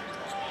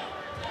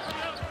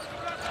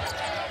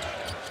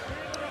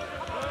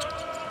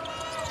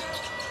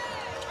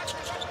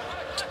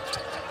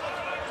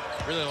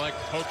 Really like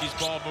Hokies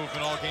ball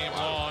movement all game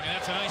long, and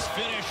that's a nice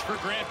finish for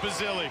Grant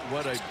Basile.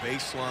 What a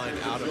baseline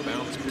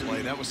out-of-bounds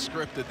play. That was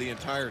scripted the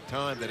entire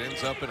time. That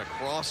ends up in a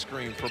cross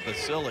screen for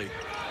Basile.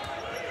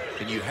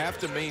 And you have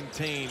to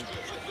maintain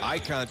eye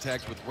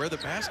contact with where the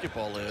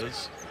basketball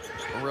is,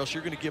 or else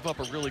you're going to give up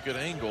a really good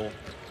angle.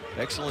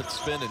 Excellent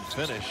spin and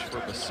finish for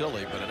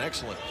Basile, but an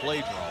excellent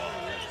play draw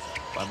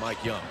by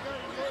Mike Young.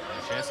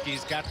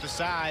 Laszewski's got the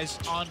size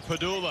on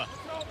Padula.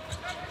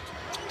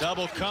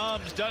 Double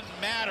comes,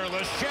 doesn't matter.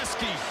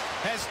 Laszewski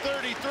has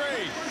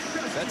 33.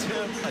 That's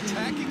him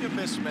attacking a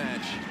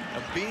mismatch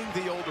of being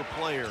the older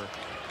player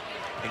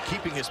and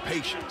keeping his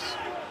patience,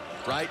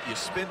 right? You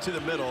spin to the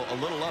middle, a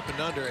little up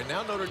and under, and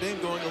now Notre Dame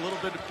going a little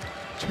bit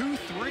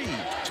 2-3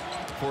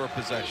 for a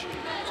possession.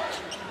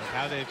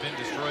 How they've been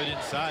destroyed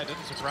inside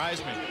doesn't surprise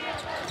me.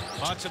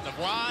 Mutts at the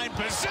blind,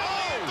 Basile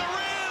at the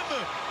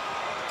rim.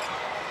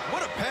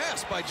 What a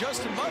pass by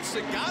Justyn Mutts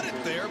that got it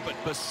there, but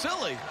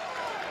Basile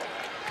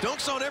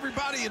dunks on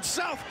everybody in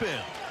South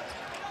Bend.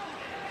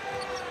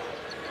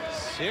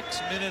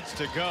 6 minutes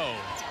to go.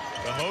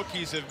 The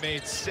Hokies have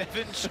made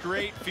 7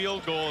 straight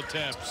field goal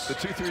attempts. The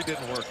 2-3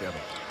 didn't work,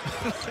 Evan.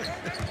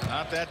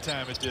 Not that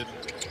time it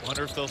didn't.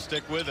 Wonder if they'll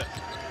stick with it.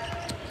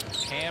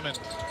 Hammond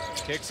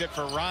kicks it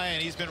for Ryan.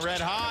 He's been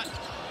red hot.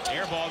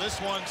 Air ball, this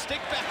one.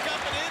 Stick back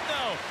up and in,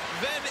 though.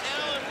 Then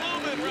Allen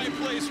Lubin, right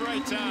place,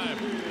 right time.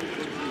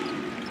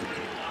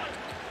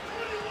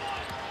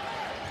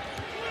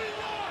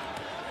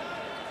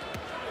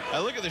 I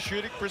look at the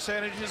shooting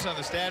percentages on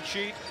the stat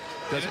sheet.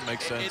 Doesn't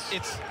make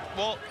sense.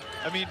 Well,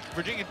 I mean,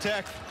 Virginia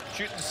Tech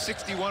shooting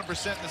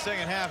 61% in the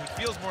second half. It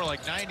feels more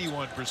like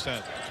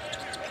 91%.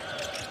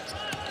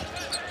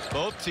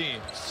 Both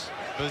teams.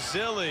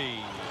 Basile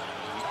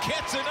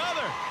gets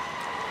another.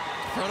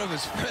 In front of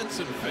his friends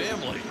and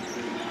family.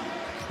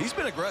 He's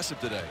been aggressive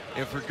today,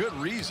 and for good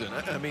reason.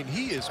 I mean,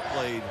 he has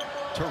played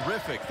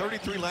terrific.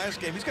 33 last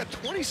game. He's got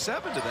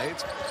 27 today.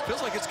 It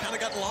feels like it's kind of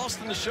gotten lost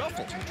in the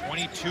shuffle.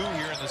 22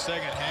 here in the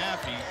second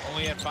half. He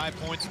only had 5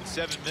 points in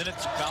 7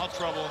 minutes. Foul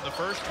trouble in the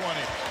first 20.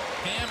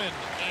 Hammond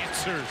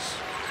answers.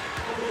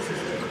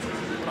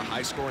 What a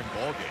high-scoring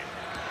ball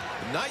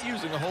game. Not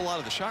using a whole lot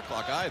of the shot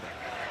clock either.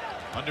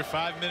 Under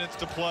 5 minutes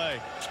to play.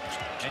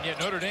 And yet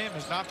Notre Dame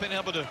has not been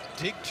able to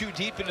dig too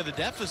deep into the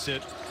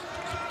deficit.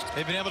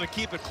 They've been able to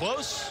keep it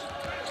close,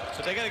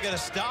 but they got to get a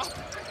stop.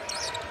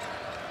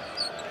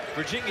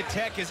 Virginia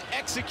Tech is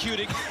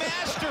executing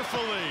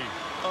masterfully.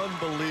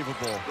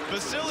 Unbelievable.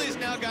 Basile's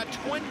now got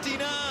 29.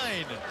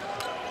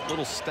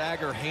 Little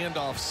stagger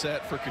handoff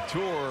set for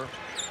Couture.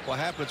 What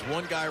happens,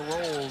 one guy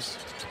rolls,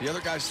 the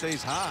other guy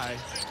stays high.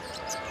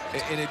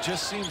 And it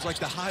just seems like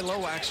the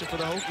high-low action for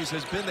the Hokies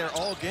has been there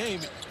all game.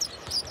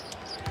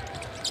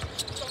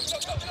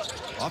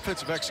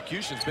 Offensive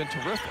execution's been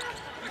terrific.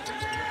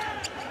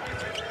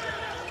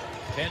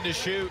 10 to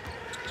shoot.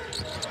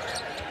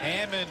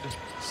 Hammond,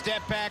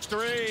 step back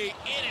three,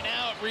 in and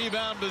out,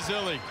 rebound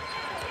Basile.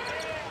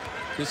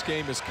 This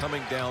game is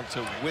coming down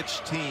to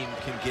which team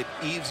can get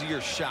easier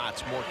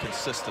shots more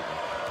consistently.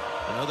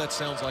 I know that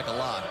sounds like a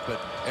lot,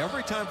 but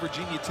every time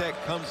Virginia Tech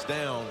comes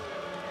down,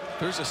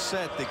 there's a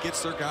set that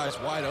gets their guys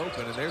wide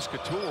open, and there's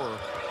Couture.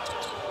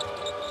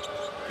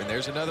 And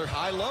there's another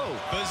high-low.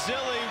 Basile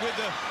with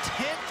the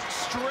 10th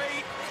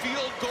straight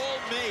field goal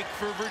make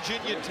for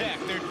Virginia Tech.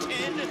 They're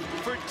 10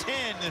 for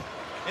 10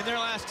 in their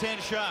last 10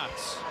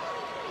 shots.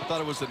 I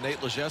thought it was the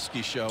Nate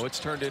Laszewski show. It's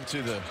turned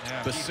into the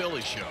Basile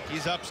show.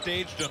 He's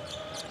upstaged him.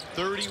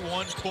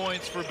 31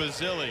 points for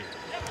Basile.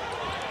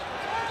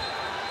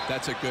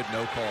 That's a good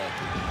no call.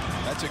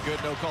 That's a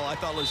good no call. I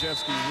thought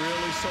Laszewski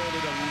really sold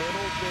it a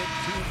little bit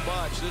too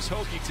much. This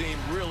Hokie team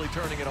really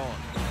turning it on.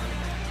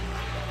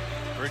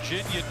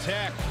 Virginia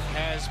Tech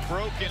has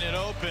broken it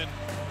open.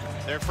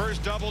 Their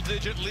first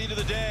double-digit lead of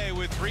the day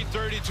with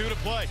 3:32 to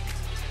play.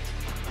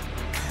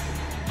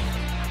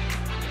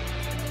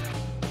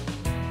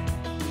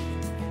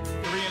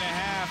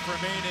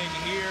 Remaining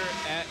here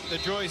at the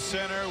Joyce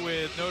Center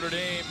with Notre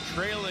Dame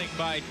trailing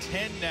by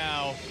 10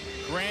 now.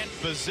 Grant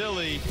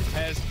Basile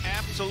has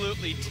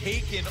absolutely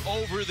taken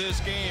over this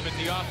game at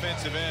the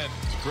offensive end.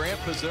 Grant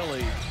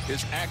Basile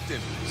is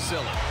active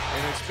silly,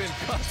 and it's been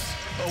cuts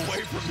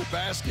away from the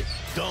basket.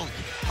 Dunk,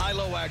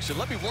 high-low action.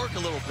 Let me work a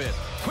little bit.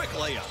 Quick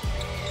layup.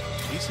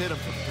 He's hit him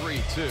from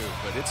three, too,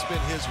 but it's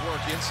been his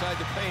work inside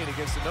the paint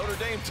against the Notre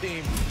Dame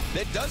team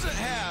that doesn't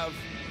have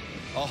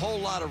a whole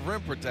lot of rim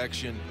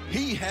protection.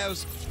 He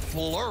has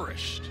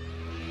flourished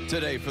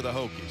today for the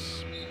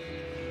Hokies.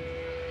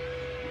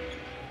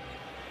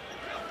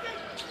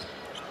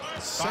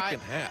 Second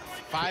half.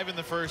 5 in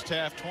the first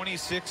half,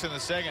 26 in the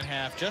second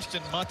half.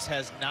 Justyn Mutts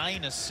has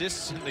 9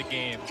 assists in the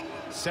game.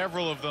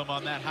 Several of them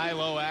on that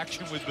high-low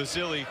action with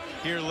Basile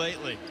here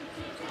lately.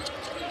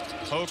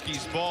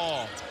 Hokies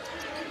ball.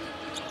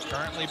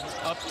 Currently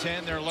up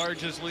 10, their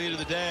largest lead of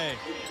the day.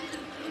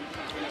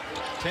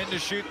 10 to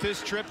shoot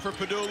this trip for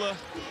Padula.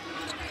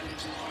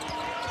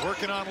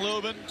 Working on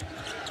Lubin.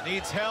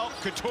 Needs help.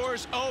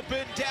 Couture's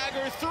open.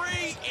 Dagger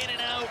three. In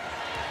and out.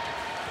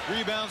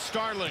 Rebound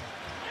Starling.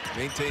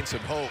 Maintain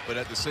some hope, but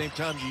at the same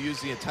time, you use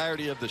the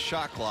entirety of the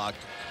shot clock.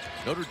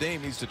 Notre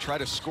Dame needs to try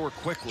to score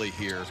quickly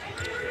here.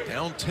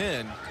 Down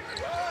 10.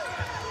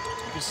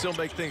 You can still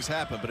make things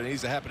happen, but it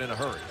needs to happen in a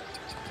hurry.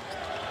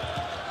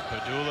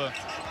 Padula,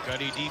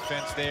 gutty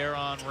defense there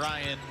on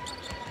Ryan.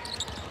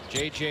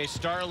 J.J.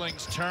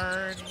 Starling's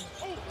turn.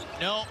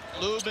 No,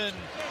 Lubin,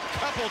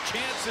 couple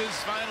chances.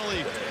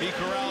 Finally, he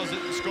corrals it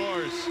and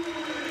scores.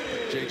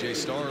 J.J.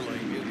 Starling,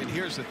 and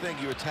here's the thing,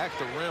 you attack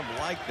the rim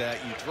like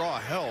that, you draw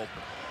help,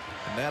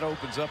 and that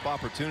opens up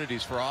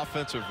opportunities for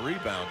offensive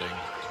rebounding.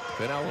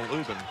 Ben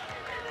Lubin,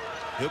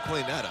 he'll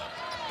clean that up.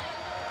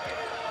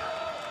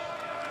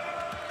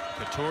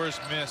 Couture's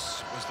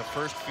miss was the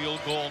first field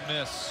goal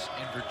miss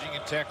in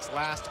Virginia Tech's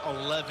last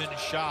 11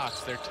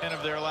 shots. They're 10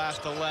 of their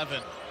last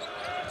 11.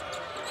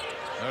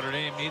 Notre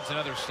Dame needs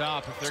another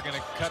stop if they're going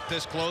to cut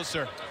this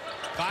closer.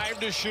 5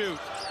 to shoot.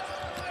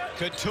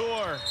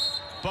 Couture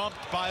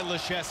bumped by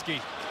Laszewski.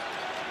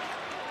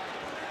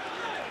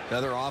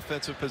 Another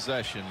offensive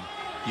possession.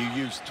 You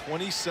use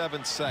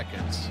 27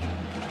 seconds.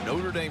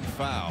 Notre Dame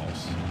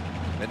fouls.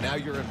 And now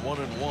you're in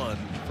 1-and-1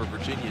 for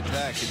Virginia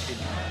Tech.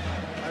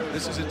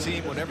 This is a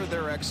team, whenever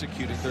they're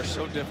executing, they're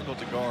so difficult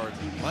to guard.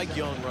 Mike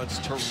Young runs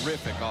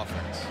terrific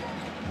offense.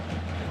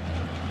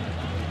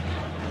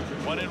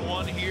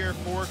 1-and-1 here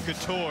for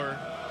Couture.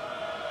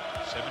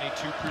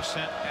 72%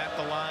 at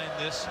the line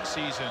this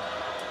season.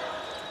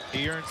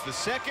 He earns the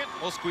second.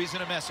 We'll squeeze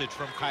in a message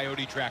from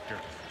Coyote Tractor.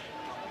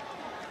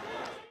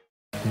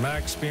 In my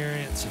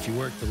experience, if you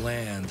work the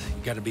land,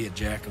 you got to be a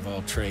jack of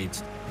all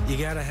trades. You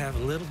got to have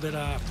a little bit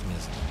of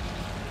optimism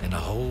and a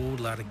whole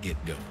lot of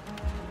get-go.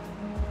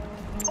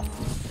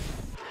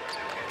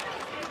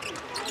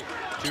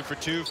 2 for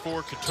 2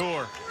 for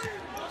Couture.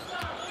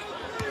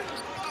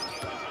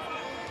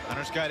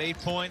 Hunter's got 8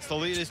 points. The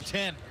lead is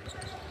 10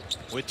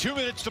 with 2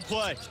 minutes to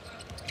play.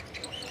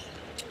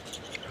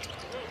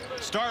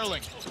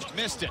 Starling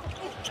missed it.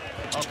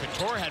 Oh,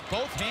 Couture had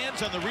both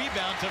hands on the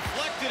rebound,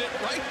 deflected it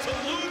right to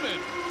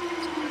Lubin.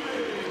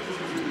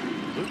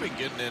 Lubin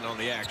getting in on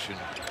the action.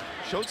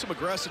 Showed some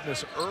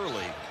aggressiveness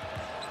early,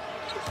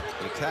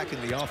 but attacking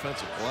the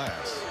offensive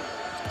glass.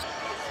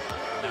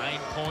 9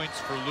 points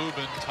for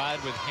Lubin,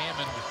 tied with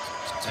Hammond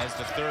as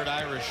the third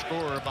Irish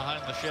scorer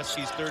behind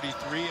Laszewski's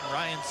 33 and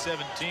Ryan's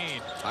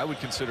 17. I would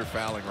consider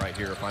fouling right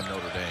here if I'm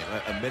Notre Dame.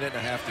 A minute and a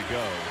half to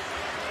go.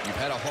 You've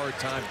had a hard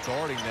time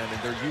guarding them,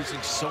 and they're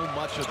using so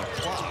much of the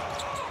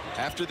clock.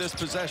 After this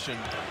possession,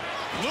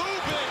 Lubin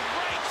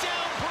right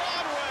down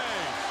Broadway.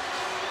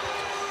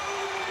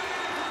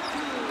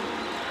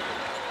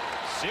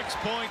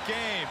 6-point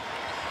game.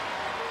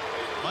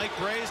 Mike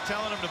Bray's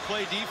telling them to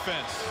play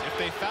defense. If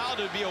they fouled,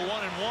 it would be a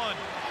 1-and-1.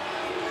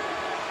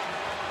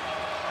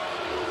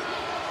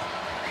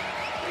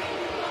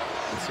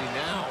 see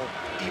now,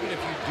 even if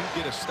you do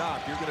get a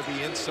stop, you're going to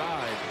be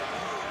inside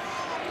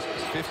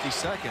 50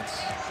 seconds.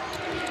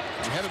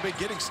 You haven't been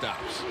getting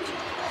stops.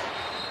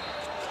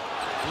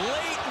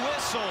 Late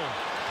whistle,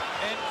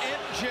 and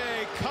MJ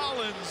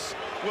Collins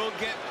will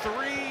get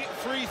 3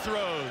 free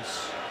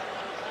throws.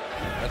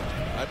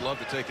 I'd love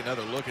to take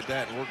another look at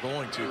that, and we're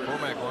going to.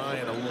 Cormac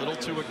Ryan a little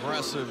too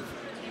aggressive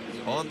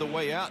on the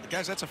way out.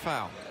 Guys, that's a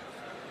foul.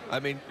 I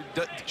mean,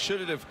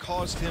 should it have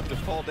caused him to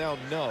fall down?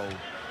 No.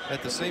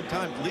 At the same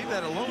time, leave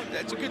that alone.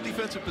 That's a good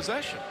defensive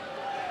possession.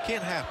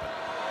 Can't happen.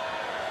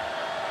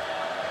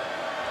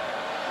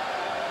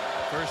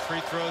 First free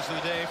throws of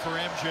the day for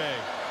MJ.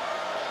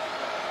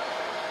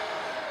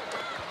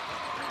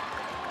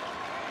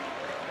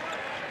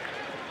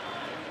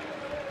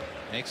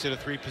 Makes it a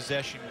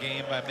 3-possession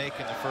game by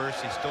making the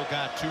first. He's still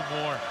got 2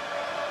 more.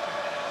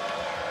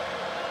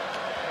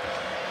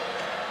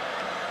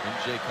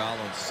 MJ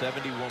Collins,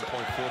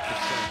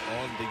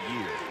 71.4% on the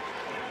year.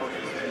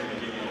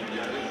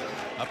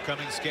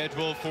 Upcoming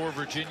schedule for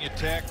Virginia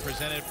Tech,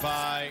 presented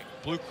by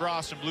Blue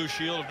Cross and Blue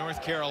Shield of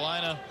North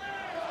Carolina.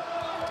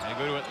 They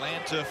go to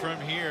Atlanta from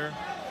here.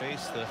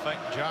 Face the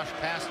fighting Josh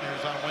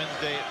Pastners on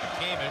Wednesday at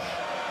McCamish.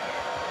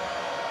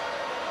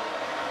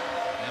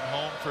 And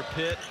home for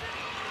Pitt.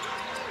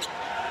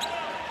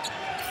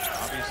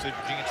 Obviously,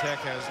 Virginia Tech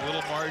has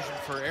little margin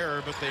for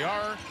error, but they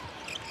are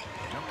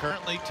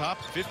currently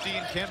top 50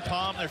 in Ken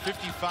Palm. They're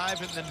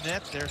 55 in the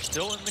net. They're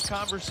still in the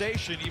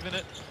conversation, even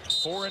at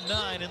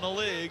 4-9 in the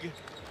league.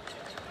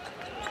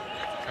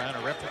 Trying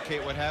to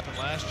replicate what happened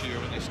last year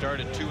when they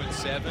started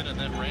 2-7 and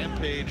then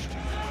rampaged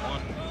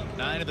on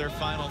 9 of their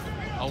final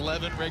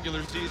 11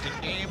 regular season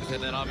games,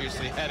 and then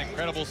obviously had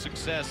incredible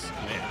success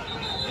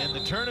in the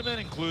tournament,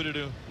 included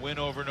a win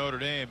over Notre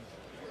Dame.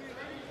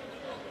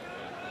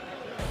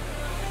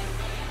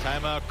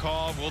 Timeout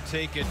call. We'll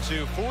take it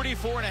to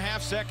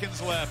 44.5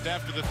 seconds left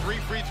after the 3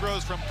 free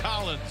throws from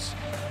Collins.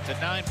 It's a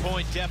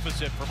 9-point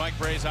deficit for Mike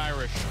Bray's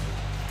Irish.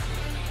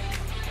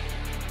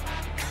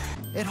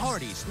 At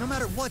Hardee's, no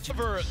matter what you...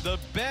 The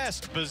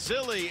best,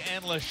 Basile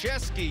and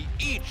Laszewski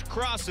each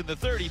crossing the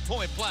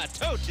 30-point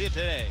plateau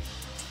today.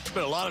 It's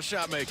been a lot of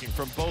shot making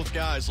from both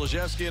guys.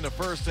 Laszewski in the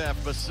first half,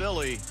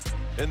 Basile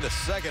in the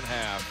second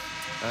half.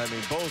 I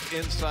mean, both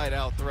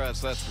inside-out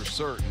threats, that's for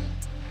certain.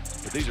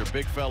 But these are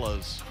big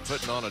fellas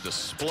putting on a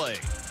display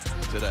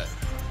today.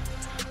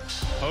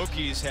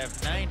 Hokies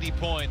have 90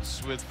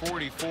 points with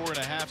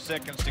 44.5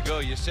 seconds to go.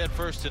 You said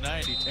first to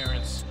 90,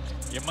 Terrence.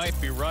 You might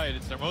be right.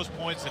 It's their most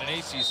points in an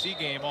ACC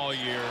game all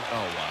year.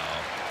 Oh, wow.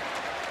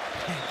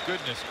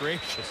 Goodness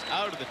gracious.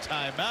 Out of the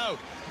timeout.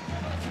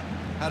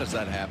 How does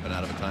that happen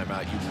out of a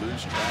timeout? You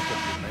lose track of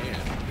your man.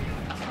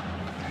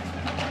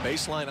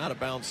 Baseline out of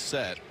bounds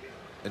set.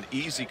 An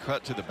easy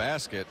cut to the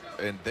basket,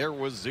 and there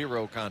was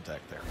 0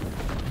 contact there.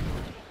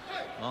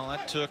 Well,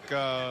 that took,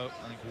 I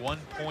think,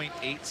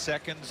 1.8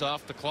 seconds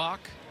off the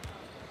clock.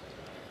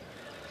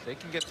 If they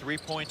can get 3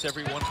 points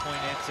every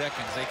 1.8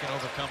 seconds, they can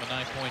overcome a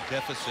 9-point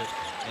deficit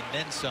and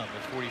then some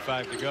with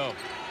 45 to go.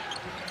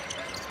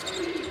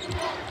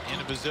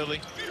 Into Basile,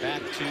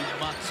 back to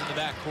Mutts in the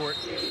backcourt,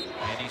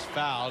 and he's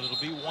fouled. It'll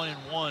be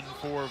 1-and-1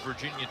 for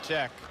Virginia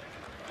Tech.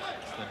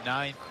 It's the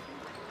 9th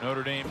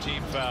Notre Dame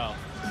team foul.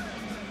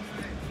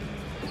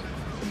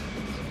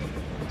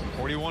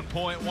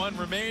 41.1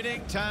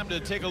 remaining. Time to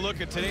take a look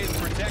at today's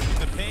Protecting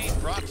the Paint,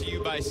 brought to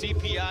you by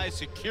CPI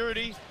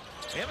Security.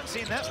 We haven't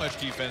seen that much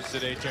defense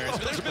today, Terrence,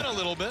 but there's been a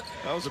little bit.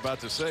 I was about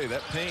to say,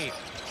 that paint,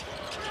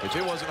 if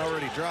it wasn't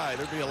already dry,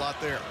 there'd be a lot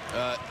there.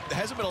 There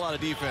hasn't been a lot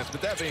of defense,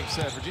 but that being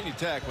said, Virginia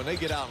Tech, when they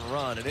get out and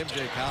run, and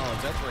MJ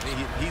Collins, that's where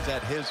he's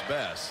at his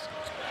best.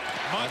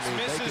 Mutts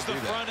misses the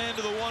front end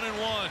of the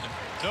 1-and-1.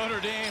 Notre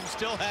Dame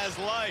still has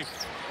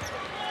life.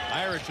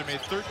 Irish have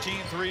made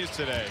 13 threes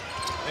today.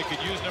 They could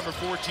use number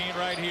 14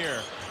 right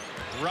here.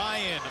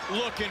 Ryan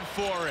looking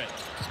for it.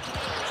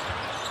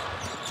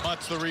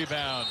 Mutts the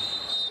rebound.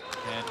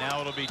 And now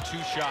it'll be 2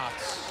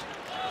 shots.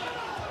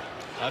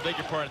 I beg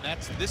your pardon.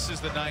 This is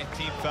the 9th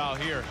team foul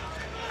here.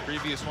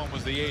 Previous one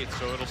was the 8th,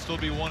 so it'll still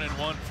be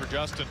 1-and-1 for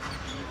Justyn.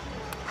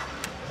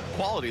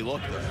 Quality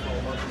look there.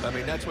 I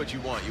mean, that's what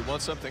you want. You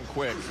want something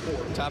quick.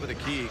 Top of the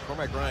key.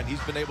 Cormac Ryan,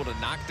 he's been able to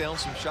knock down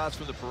some shots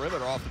from the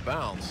perimeter off the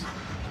bounce.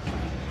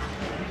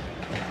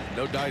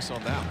 No dice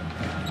on that one.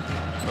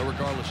 But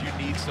regardless, you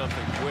need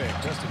something quick.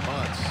 Justyn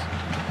Mutts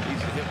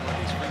needs to hit one of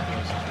these free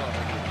throws as well,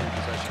 making a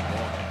 3-possession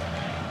ball.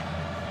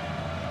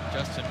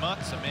 Justyn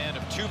Mutts, a man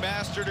of 2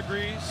 master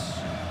degrees.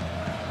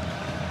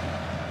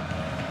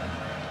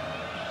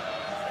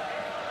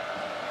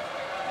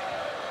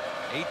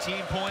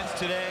 18 points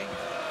today,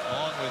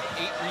 along with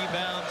 8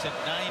 rebounds and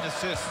 9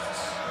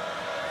 assists.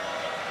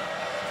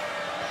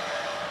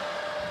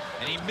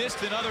 And he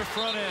missed another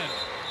front end.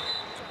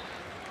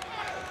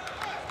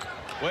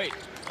 Wait,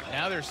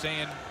 now they're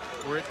saying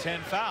we're at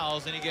 10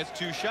 fouls and he gets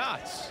 2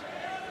 shots.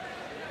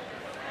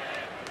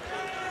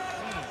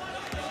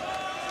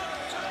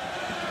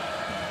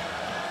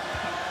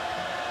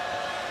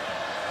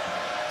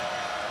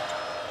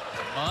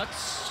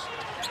 Mutts,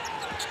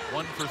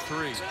 1 for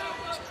 3.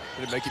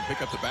 Didn't make him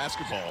pick up the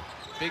basketball.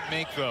 Big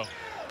make though.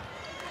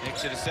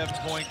 Makes it a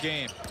 7-point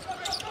game.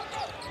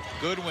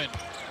 Goodwin.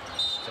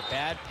 It's a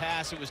bad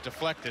pass. It was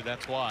deflected.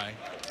 That's why.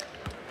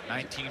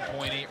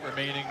 19.8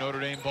 remaining. Notre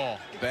Dame ball.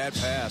 Bad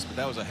pass, but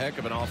that was a heck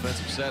of an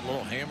offensive set. A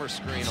little hammer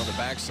screen on the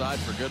backside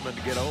for Goodman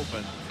to get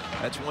open.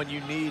 That's one you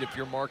need if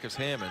you're Marcus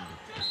Hammond.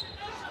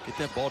 Get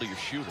that ball to your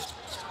shooter.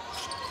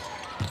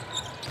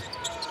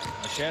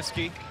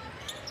 Laszewski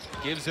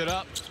gives it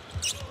up.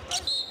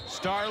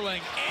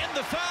 Starling and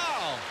the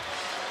foul.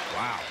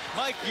 Wow.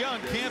 Mike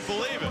Young can't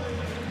believe it.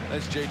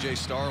 That's J.J.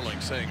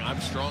 Starling saying, I'm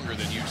stronger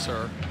than you,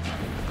 sir.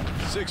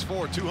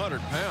 6'4",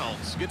 200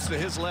 pounds. Gets to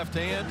his left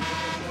hand.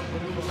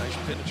 Nice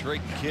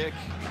penetrating kick.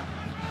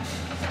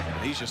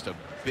 And he's just a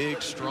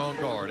big, strong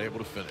guard, able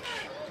to finish.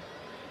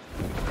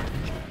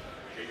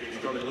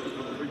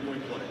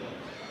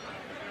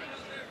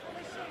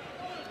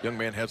 Young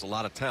man has a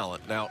lot of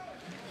talent. Now,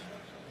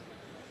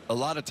 a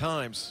lot of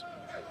times,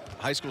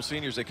 high school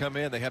seniors, they come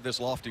in, they have this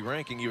lofty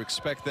ranking. You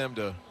expect them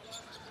to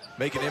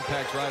make an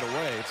impact right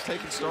away. It's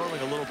taken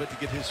Starling a little bit to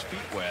get his feet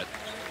wet,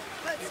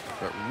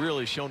 but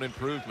really shown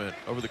improvement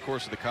over the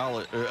course of the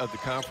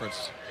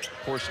conference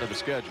portion of the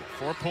schedule.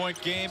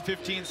 4-point game,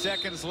 15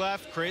 seconds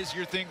left.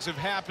 Crazier things have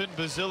happened.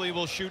 Basile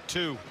will shoot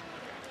 2.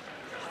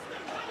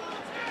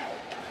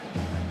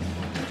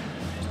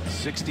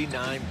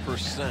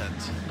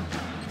 69%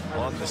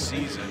 on the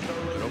season.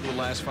 And over the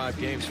last 5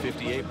 games,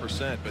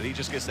 58%. But he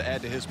just gets to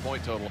add to his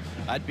point total.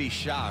 I'd be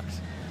shocked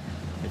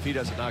if he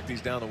doesn't knock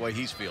these down the way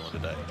he's feeling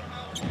today.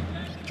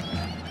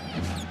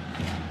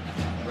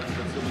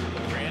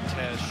 Grant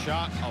has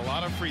shot a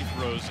lot of free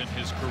throws in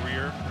his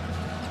career.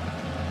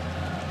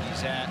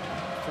 He's at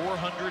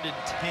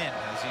 410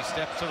 as he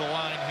steps to the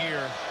line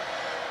here,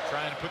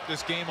 trying to put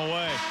this game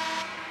away.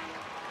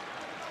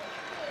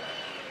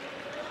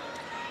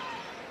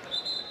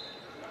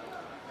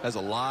 Has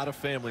a lot of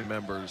family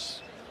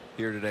members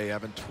here today,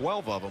 Evan.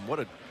 12 of them. What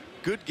a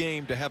good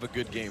game to have a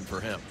good game for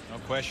him. No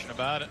question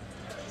about it.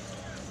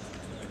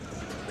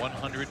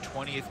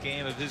 120th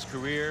game of his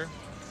career.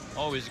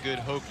 Always a good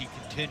Hokie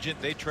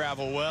contingent. They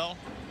travel well.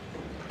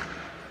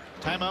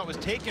 Timeout was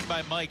taken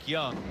by Mike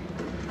Young.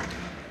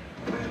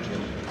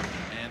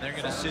 And they're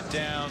going to sit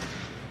down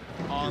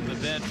on the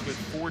bench with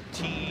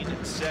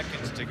 14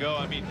 seconds to go.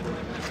 I mean,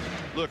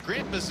 look,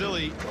 Grant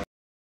Basile.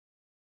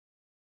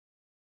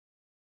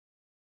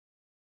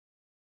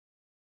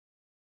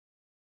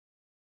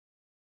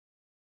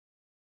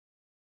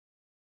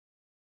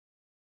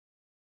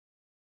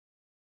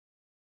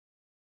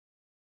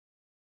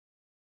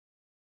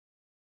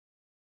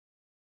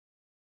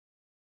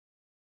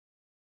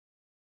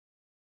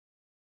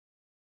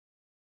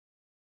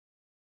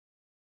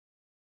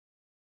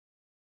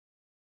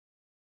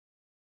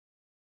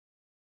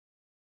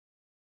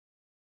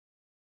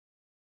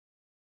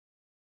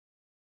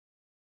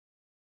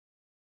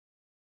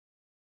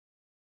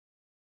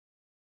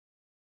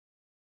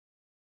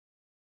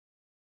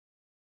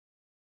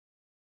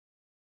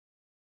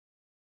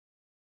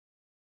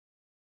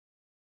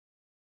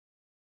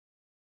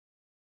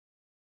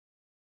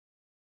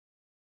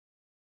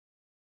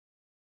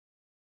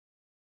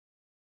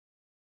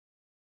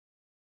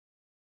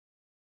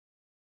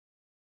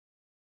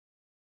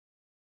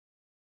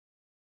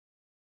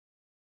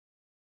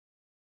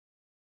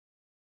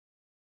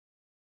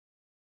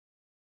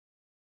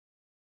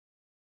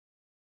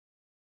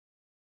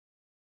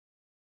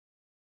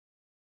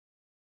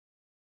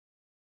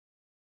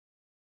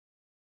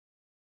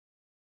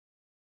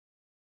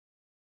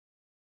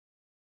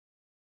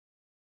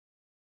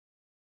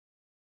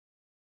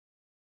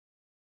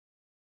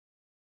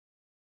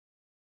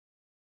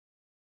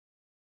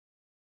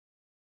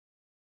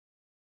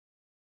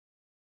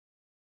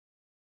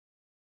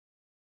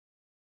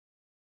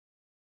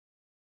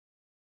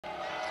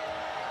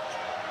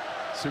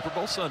 Super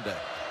Bowl Sunday.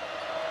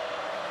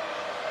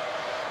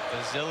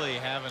 Basile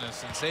having a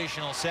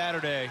sensational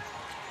Saturday.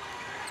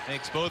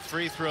 Makes both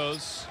free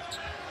throws.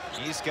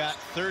 He's got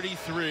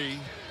 33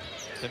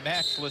 to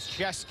match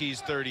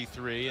Laszewski's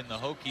 33, and the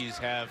Hokies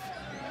have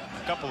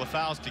a couple of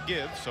fouls to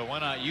give, so why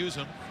not use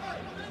them?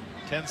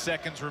 10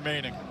 seconds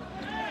remaining.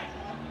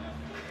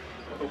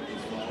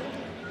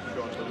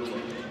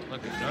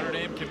 Look, if Notre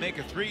Dame can make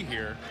a 3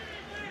 here,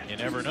 you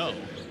never know.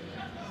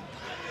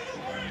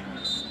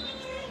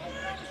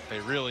 They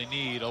really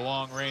need a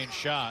long-range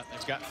shot.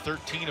 They've got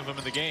 13 of them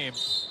in the game.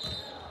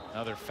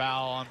 Another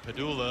foul on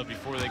Padula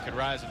before they could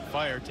rise and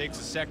fire. Takes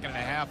a second and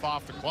a half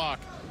off the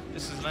clock.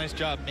 This is a nice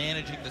job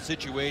managing the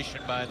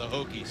situation by the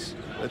Hokies.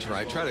 That's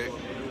right. Try to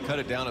cut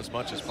it down as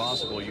much as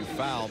possible. You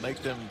foul,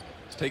 make them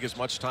take as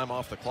much time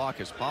off the clock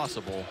as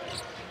possible.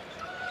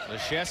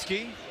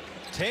 Laszewski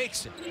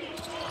takes it.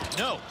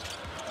 No.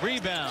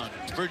 Rebound.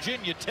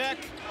 Virginia Tech.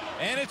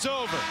 And it's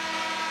over.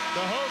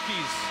 The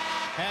Hokies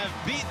have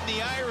beaten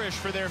the Irish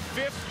for their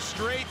 5th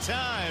straight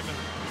time.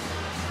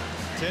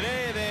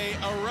 Today they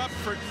erupt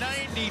for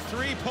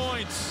 93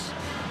 points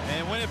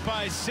and win it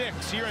by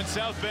 6 here in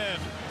South Bend.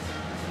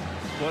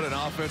 What an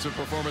offensive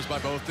performance by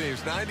both teams.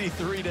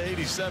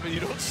 93-87. You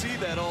don't see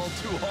that all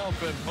too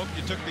often. Hope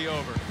you took the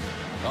over.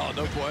 Oh,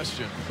 no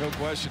question. No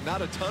question.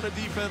 Not a ton of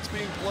defense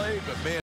being played, but man,